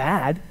 It's not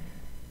bad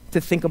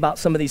to think about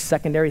some of these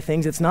secondary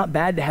things. It's not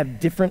bad to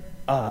have different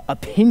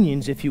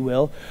opinions, if you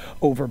will,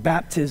 over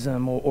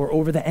baptism or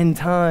over the end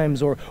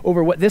times or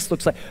over what this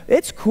looks like.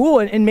 It's cool,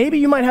 and maybe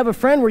you might have a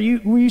friend where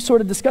you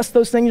sort of discuss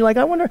those things. You're like,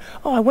 I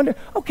wonder,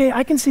 okay,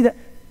 I can see that.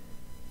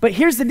 But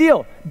here's the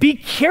deal. Be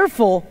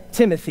careful,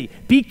 Timothy.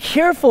 Be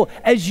careful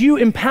as you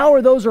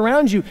empower those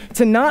around you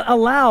to not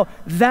allow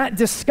that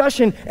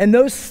discussion and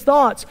those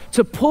thoughts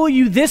to pull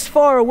you this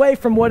far away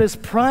from what is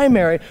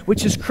primary,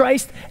 which is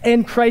Christ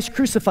and Christ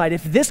crucified.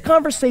 If this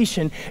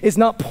conversation is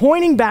not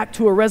pointing back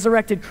to a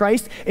resurrected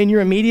Christ in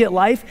your immediate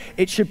life,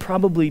 it should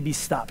probably be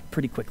stopped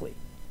pretty quickly.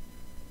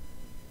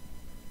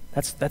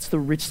 That's the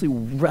richly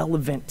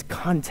relevant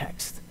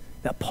context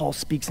that Paul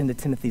speaks into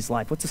Timothy's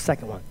life. What's the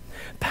second one?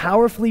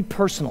 Powerfully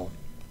personal.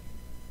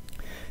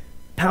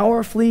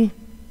 Powerfully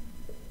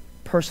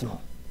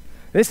personal.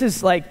 This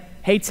is like,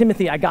 hey,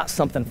 Timothy, I got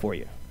something for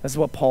you. This is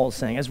what Paul is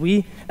saying. As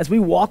we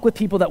walk with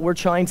people that we're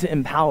trying to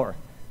empower,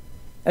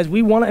 as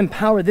we want to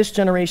empower this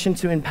generation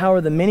to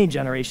empower the many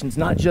generations,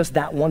 not just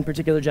that one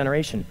particular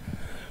generation,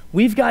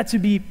 we've got to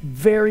be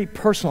very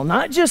personal.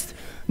 Not just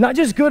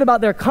good about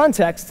their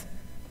context,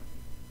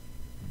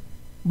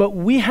 but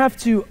we have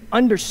to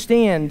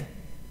understand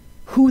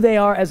who they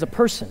are as a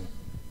person.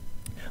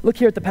 Look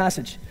here at the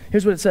passage.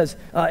 Here's what it says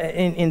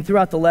in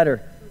throughout the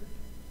letter.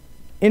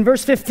 In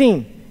verse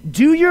 15,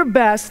 do your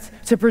best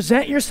to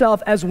present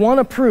yourself as one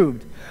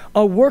approved,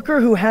 a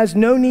worker who has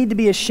no need to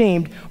be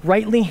ashamed,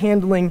 rightly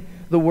handling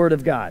the word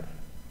of God.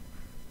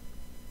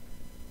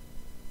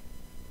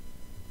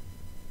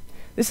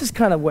 This is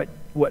kind of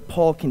what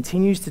Paul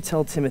continues to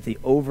tell Timothy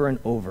over and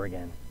over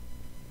again.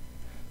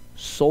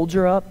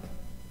 Soldier up,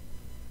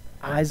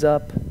 eyes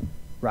up,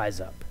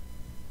 rise up.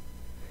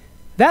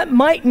 That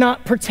might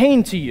not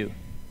pertain to you.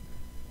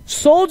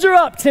 Soldier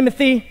up,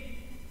 Timothy.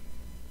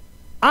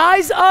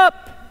 Eyes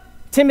up,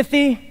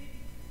 Timothy.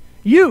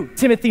 You,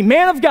 Timothy,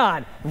 man of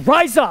God,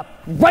 rise up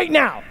right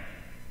now.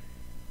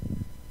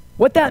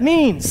 What that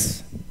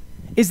means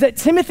is that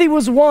Timothy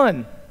was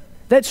one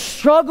that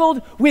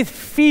struggled with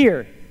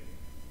fear.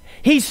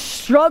 He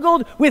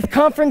struggled with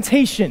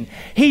confrontation.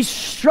 He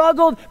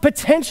struggled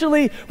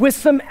potentially with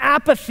some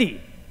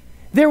apathy.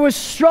 There was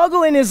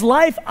struggle in his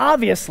life,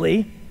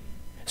 obviously,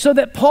 so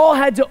that Paul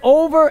had to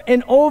over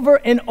and over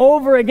and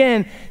over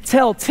again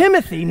tell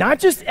Timothy, not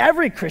just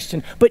every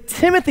Christian, but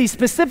Timothy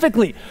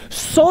specifically,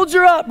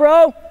 soldier up,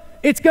 bro.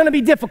 It's going to be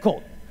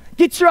difficult.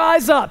 Get your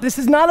eyes up. This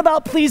is not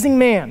about pleasing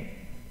man.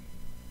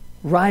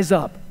 Rise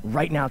up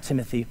right now,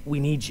 Timothy. We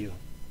need you.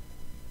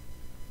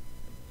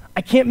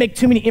 I can't make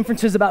too many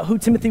inferences about who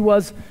Timothy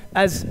was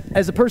as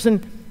a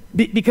person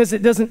because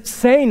it doesn't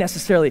say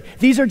necessarily.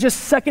 These are just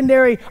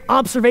secondary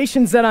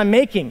observations that I'm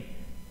making,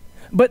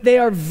 but they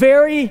are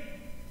very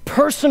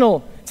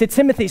personal to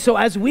Timothy. So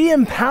as we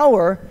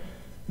empower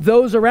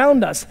those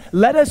around us,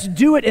 let us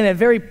do it in a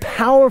very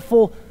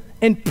powerful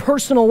and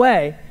personal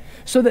way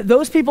so that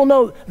those people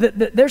know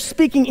that they're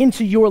speaking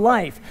into your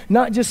life,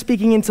 not just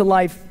speaking into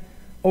life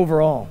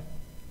overall.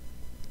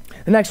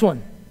 The next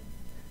one,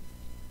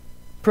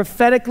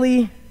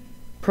 prophetically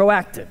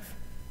proactive.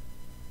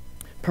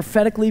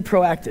 Prophetically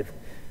proactive.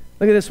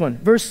 Look at this one.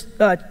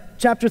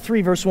 Chapter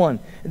 3, verse 1.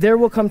 There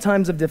will come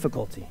times of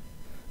difficulty.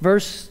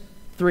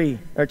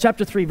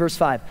 Chapter 3, verse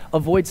 5.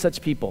 Avoid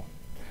such people.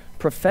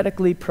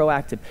 Prophetically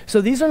proactive.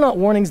 So these are not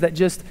warnings that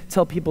just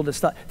tell people to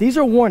stop. These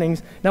are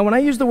warnings. Now, when I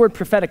use the word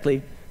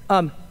prophetically,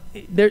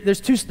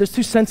 there's two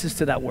senses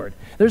to that word.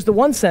 There's the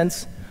one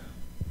sense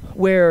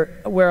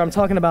where I'm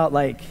talking about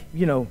like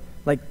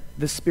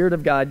the Spirit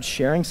of God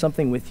sharing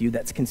something with you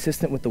that's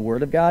consistent with the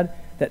Word of God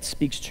that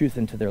speaks truth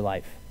into their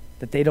life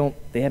that they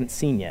haven't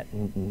seen yet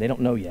and they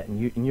don't know yet, and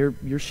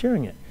you're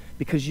sharing it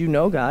because you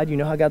know God, you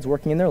know how God's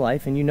working in their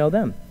life, and you know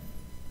them.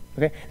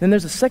 Okay. Then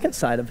there's a second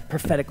side of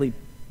prophetically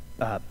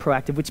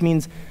proactive, which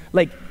means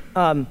like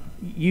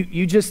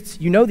you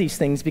know these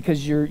things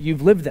because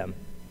you've lived them.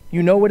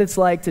 You know what it's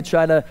like to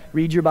try to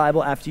read your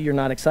Bible after you're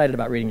not excited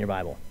about reading your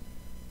Bible.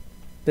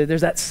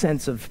 There's that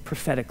sense of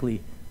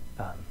prophetically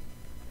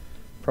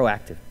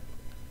proactive.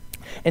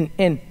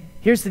 And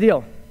here's the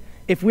deal.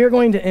 If we're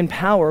going to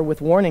empower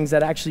with warnings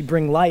that actually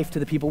bring life to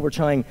the people we're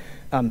trying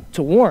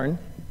to warn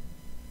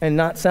and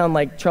not sound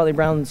like Charlie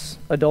Brown's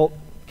adult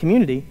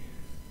community,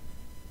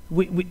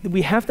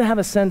 we have to have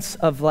a sense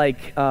of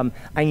like,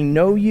 I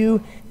know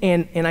you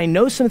and I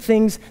know some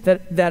things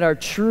that are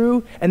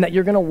true and that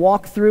you're going to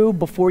walk through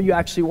before you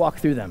actually walk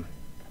through them.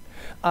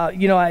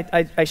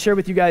 I shared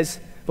with you guys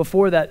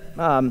before that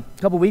a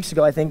couple weeks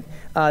ago, I think,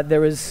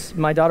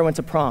 my daughter went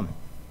to prom,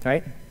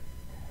 right?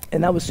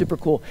 And that was super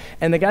cool.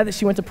 And the guy that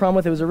she went to prom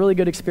with, it was a really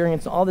good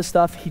experience and all this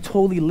stuff. He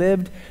totally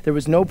lived. There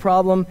was no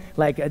problem.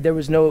 Like there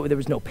was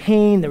no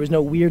pain. There was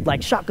no weird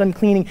like shotgun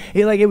cleaning.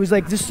 It was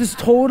like this is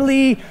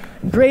totally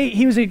great.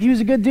 He was a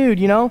good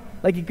dude,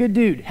 like a good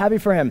dude. Happy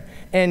for him.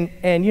 And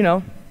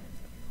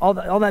all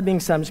that being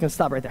said, I'm just gonna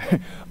stop right there.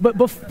 But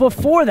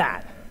before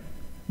that,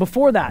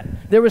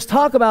 there was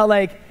talk about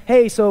like,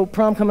 hey, so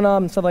prom coming up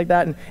and stuff like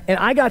that. And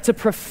I got to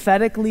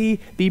prophetically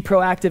be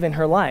proactive in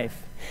her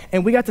life.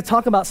 And we got to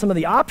talk about some of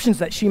the options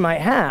that she might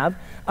have.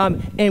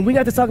 And we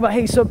got to talk about,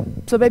 hey, so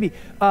baby,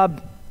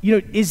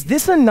 is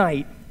this a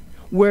night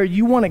where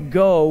you want to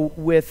go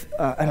with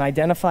an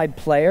identified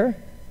player?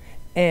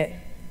 And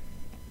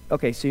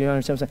okay, so you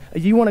understand what I'm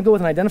saying? You want to go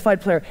with an identified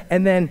player,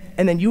 and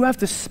then you have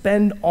to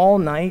spend all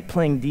night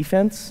playing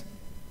defense?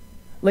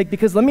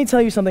 Because let me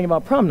tell you something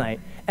about prom night.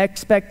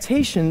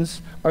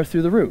 Expectations are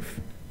through the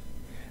roof,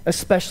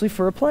 especially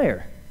for a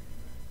player.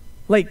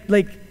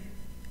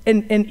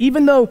 And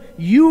even though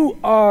you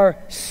are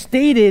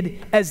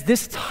stated as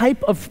this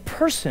type of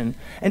person,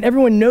 and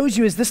everyone knows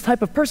you as this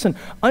type of person,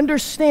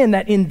 understand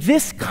that in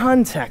this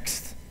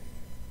context,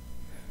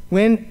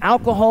 when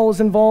alcohol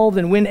is involved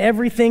and when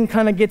everything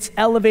kind of gets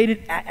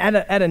elevated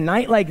at a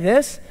night like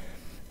this,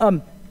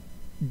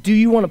 do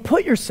you want to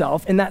put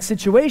yourself in that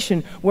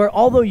situation where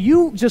although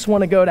you just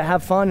want to go to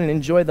have fun and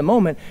enjoy the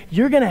moment,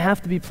 you're going to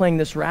have to be playing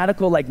this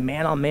radical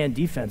man-on-man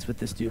defense with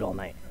this dude all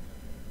night?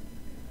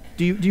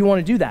 Do you want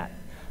to do that?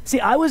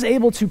 See, I was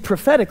able to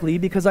prophetically,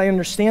 because I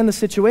understand the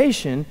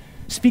situation,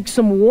 speak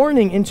some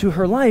warning into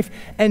her life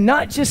and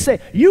not just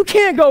say, you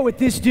can't go with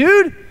this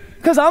dude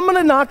because I'm going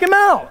to knock him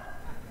out.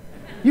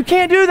 You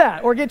can't do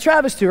that, or get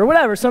Travis to, or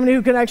whatever, somebody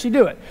who can actually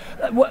do it.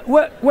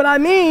 What I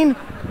mean,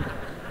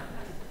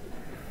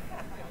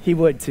 he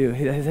would too.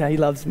 He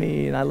loves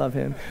me and I love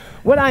him.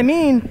 What I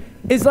mean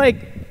is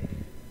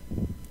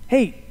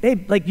hey,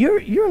 babe,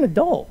 you're an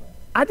adult.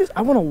 I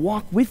want to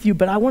walk with you,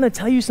 but I want to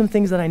tell you some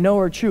things that I know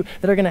are true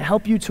that are going to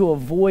help you to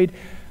avoid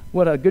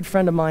what a good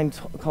friend of mine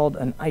called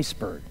an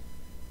iceberg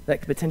that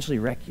could potentially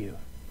wreck you.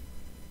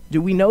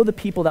 Do we know the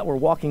people that we're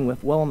walking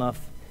with well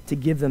enough to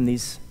give them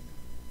these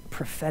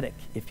prophetic,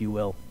 if you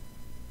will,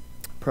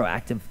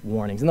 proactive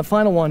warnings? And the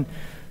final one,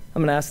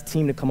 I'm going to ask the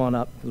team to come on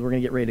up because we're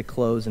going to get ready to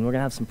close, and we're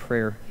going to have some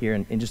prayer here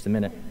in just a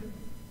minute.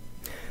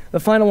 The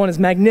final one is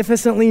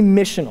magnificently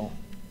missional.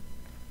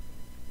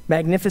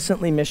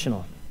 Magnificently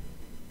missional.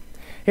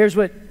 Here's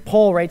what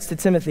Paul writes to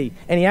Timothy,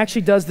 and he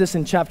actually does this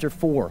in chapter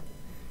 4.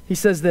 He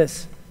says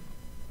this: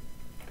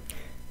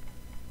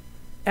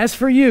 as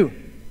for you,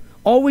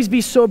 always be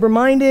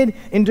sober-minded,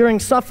 enduring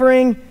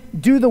suffering,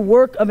 do the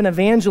work of an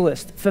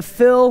evangelist,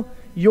 fulfill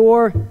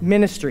your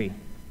ministry.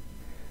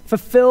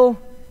 Fulfill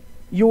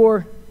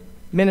your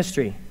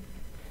ministry.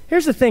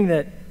 Here's the thing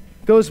that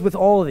goes with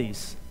all of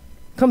these.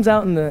 It comes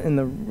out in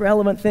the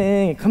relevant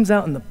thing, it comes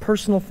out in the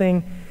personal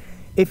thing.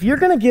 If you're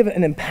going to give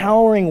an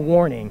empowering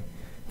warning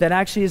that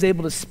actually is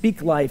able to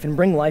speak life and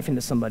bring life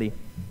into somebody,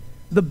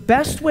 the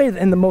best way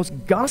and the most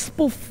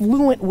gospel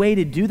fluent way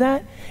to do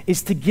that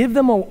is to give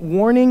them a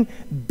warning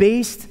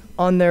based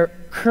on their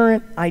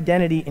current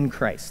identity in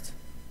Christ.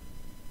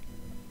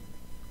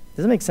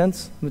 Does that make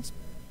sense?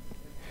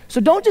 So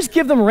don't just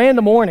give them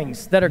random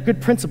warnings that are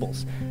good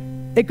principles.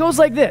 It goes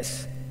like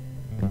this: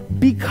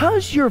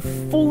 because you're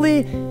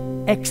fully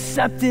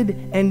accepted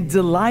and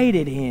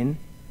delighted in,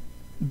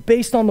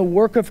 based on the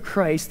work of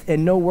Christ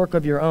and no work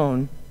of your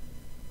own,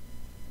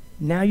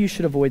 now you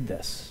should avoid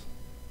this.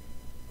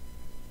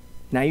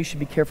 Now you should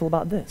be careful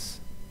about this.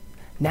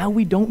 Now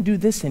we don't do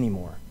this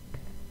anymore.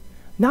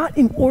 Not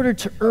in order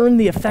to earn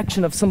the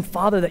affection of some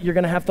father that you're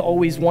going to have to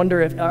always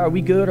wonder if, are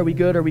we good, are we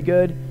good, are we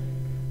good?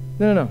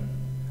 No.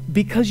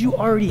 Because you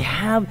already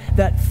have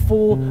that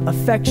full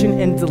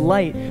affection and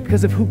delight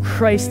because of who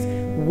Christ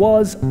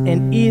was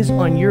and is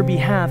on your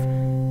behalf.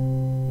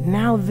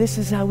 Now this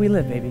is how we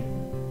live, baby.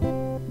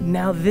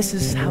 Now this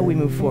is how we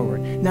move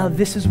forward. Now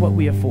this is what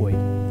we avoid.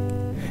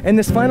 And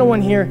this final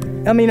one here,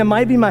 it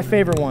might be my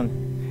favorite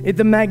one. It's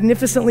the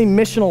magnificently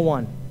missional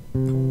one.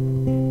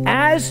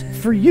 As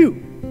for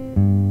you,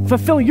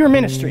 fulfill your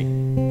ministry.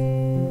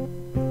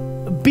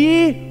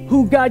 Be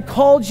who God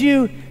called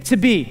you to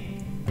be.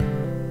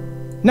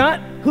 Not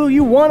who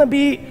you want to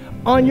be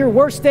on your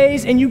worst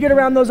days and you get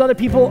around those other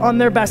people on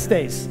their best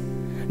days.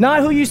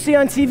 Not who you see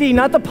on TV,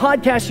 not the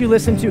podcast you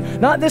listen to,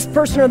 not this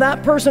person or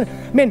that person.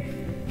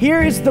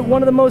 Here is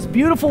one of the most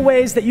beautiful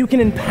ways that you can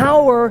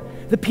empower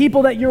the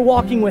people that you're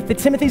walking with, the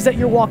Timothys that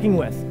you're walking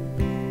with.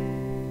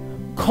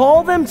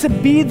 Call them to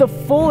be the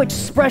full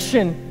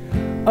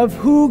expression of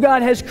who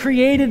God has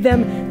created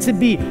them to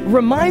be.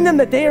 Remind them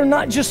that they are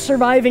not just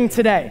surviving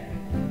today.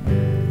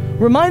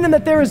 Remind them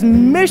that there is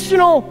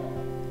missional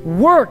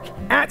work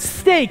at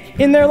stake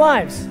in their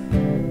lives.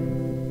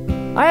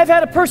 I have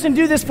had a person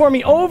do this for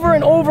me over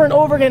and over and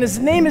over again. His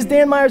name is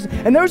Dan Myers,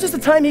 and there was just a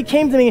time he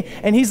came to me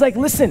and he's like,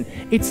 listen,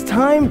 it's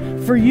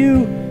time for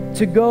you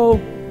to go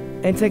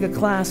and take a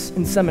class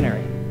in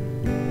seminary.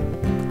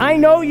 I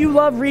know you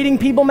love reading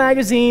People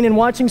magazine and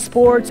watching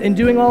sports and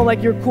doing all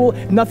you're cool.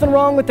 Nothing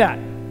wrong with that.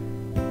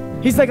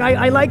 He's like,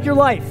 I like your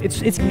life.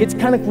 It's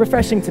kind of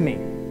refreshing to me.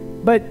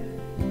 But,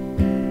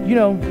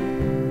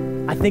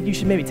 I think you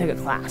should maybe take a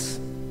class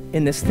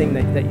in this thing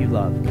that you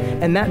love.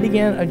 And that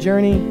began a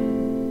journey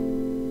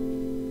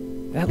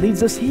that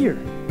leads us here.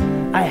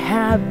 I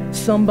have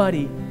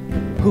somebody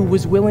who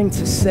was willing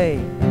to say,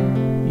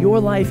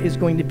 your life is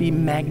going to be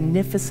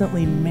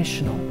magnificently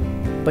missional,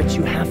 but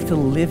you have to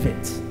live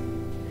it.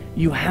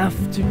 You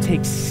have to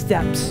take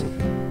steps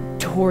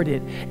toward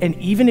it. And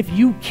even if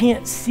you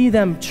can't see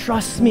them,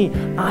 trust me,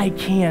 I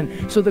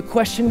can. So the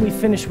question we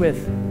finish with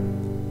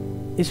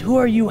is, who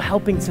are you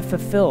helping to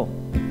fulfill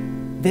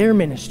their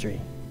ministry?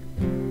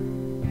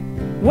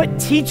 What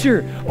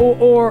teacher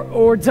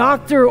or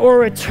doctor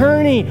or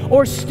attorney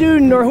or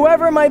student or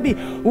whoever it might be,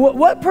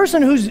 what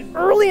person who's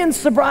early in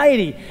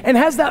sobriety and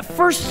has that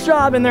first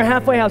job in their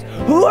halfway house,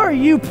 who are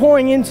you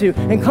pouring into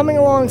and coming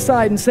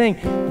alongside and saying,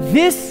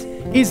 this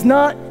is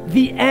not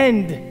the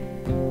end.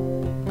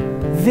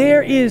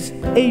 There is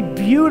a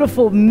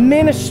beautiful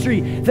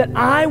ministry that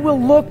I will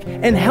look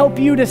and help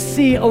you to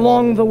see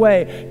along the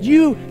way.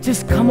 You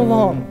just come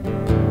along,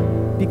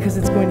 because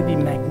it's going to be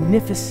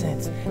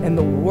magnificent and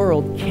the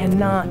world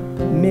cannot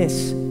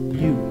miss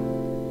you.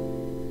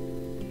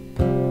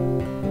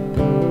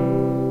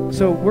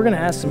 So we're going to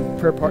ask some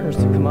prayer partners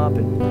to come up,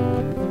 and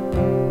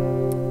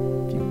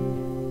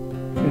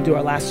we're going to do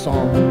our last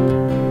song.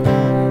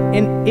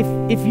 And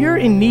if you're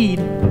in need,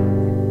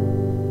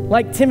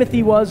 like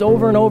Timothy was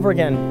over and over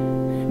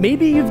again,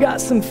 maybe you've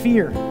got some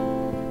fear.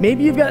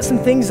 Maybe you've got some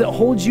things that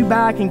hold you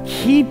back and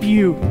keep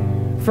you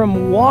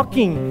from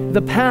walking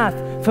the path,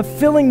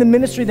 fulfilling the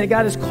ministry that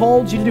God has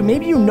called you to do.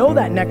 Maybe you know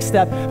that next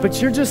step,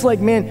 but you're just like,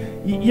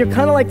 man, you're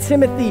kind of like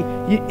Timothy.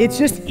 It's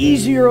just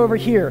easier over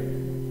here.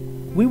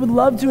 We would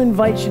love to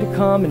invite you to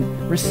come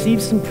and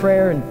receive some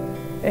prayer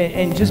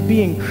and just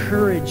be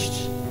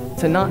encouraged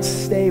to not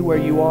stay where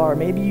you are.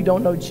 Maybe you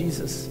don't know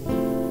Jesus.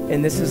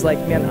 And this is like,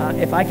 man,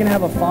 if I can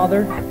have a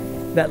father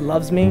that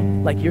loves me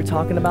like you're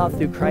talking about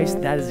through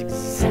Christ, that is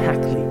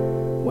exactly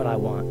what I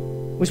want.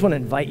 We just want to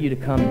invite you to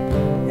come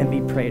and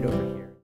be prayed over here.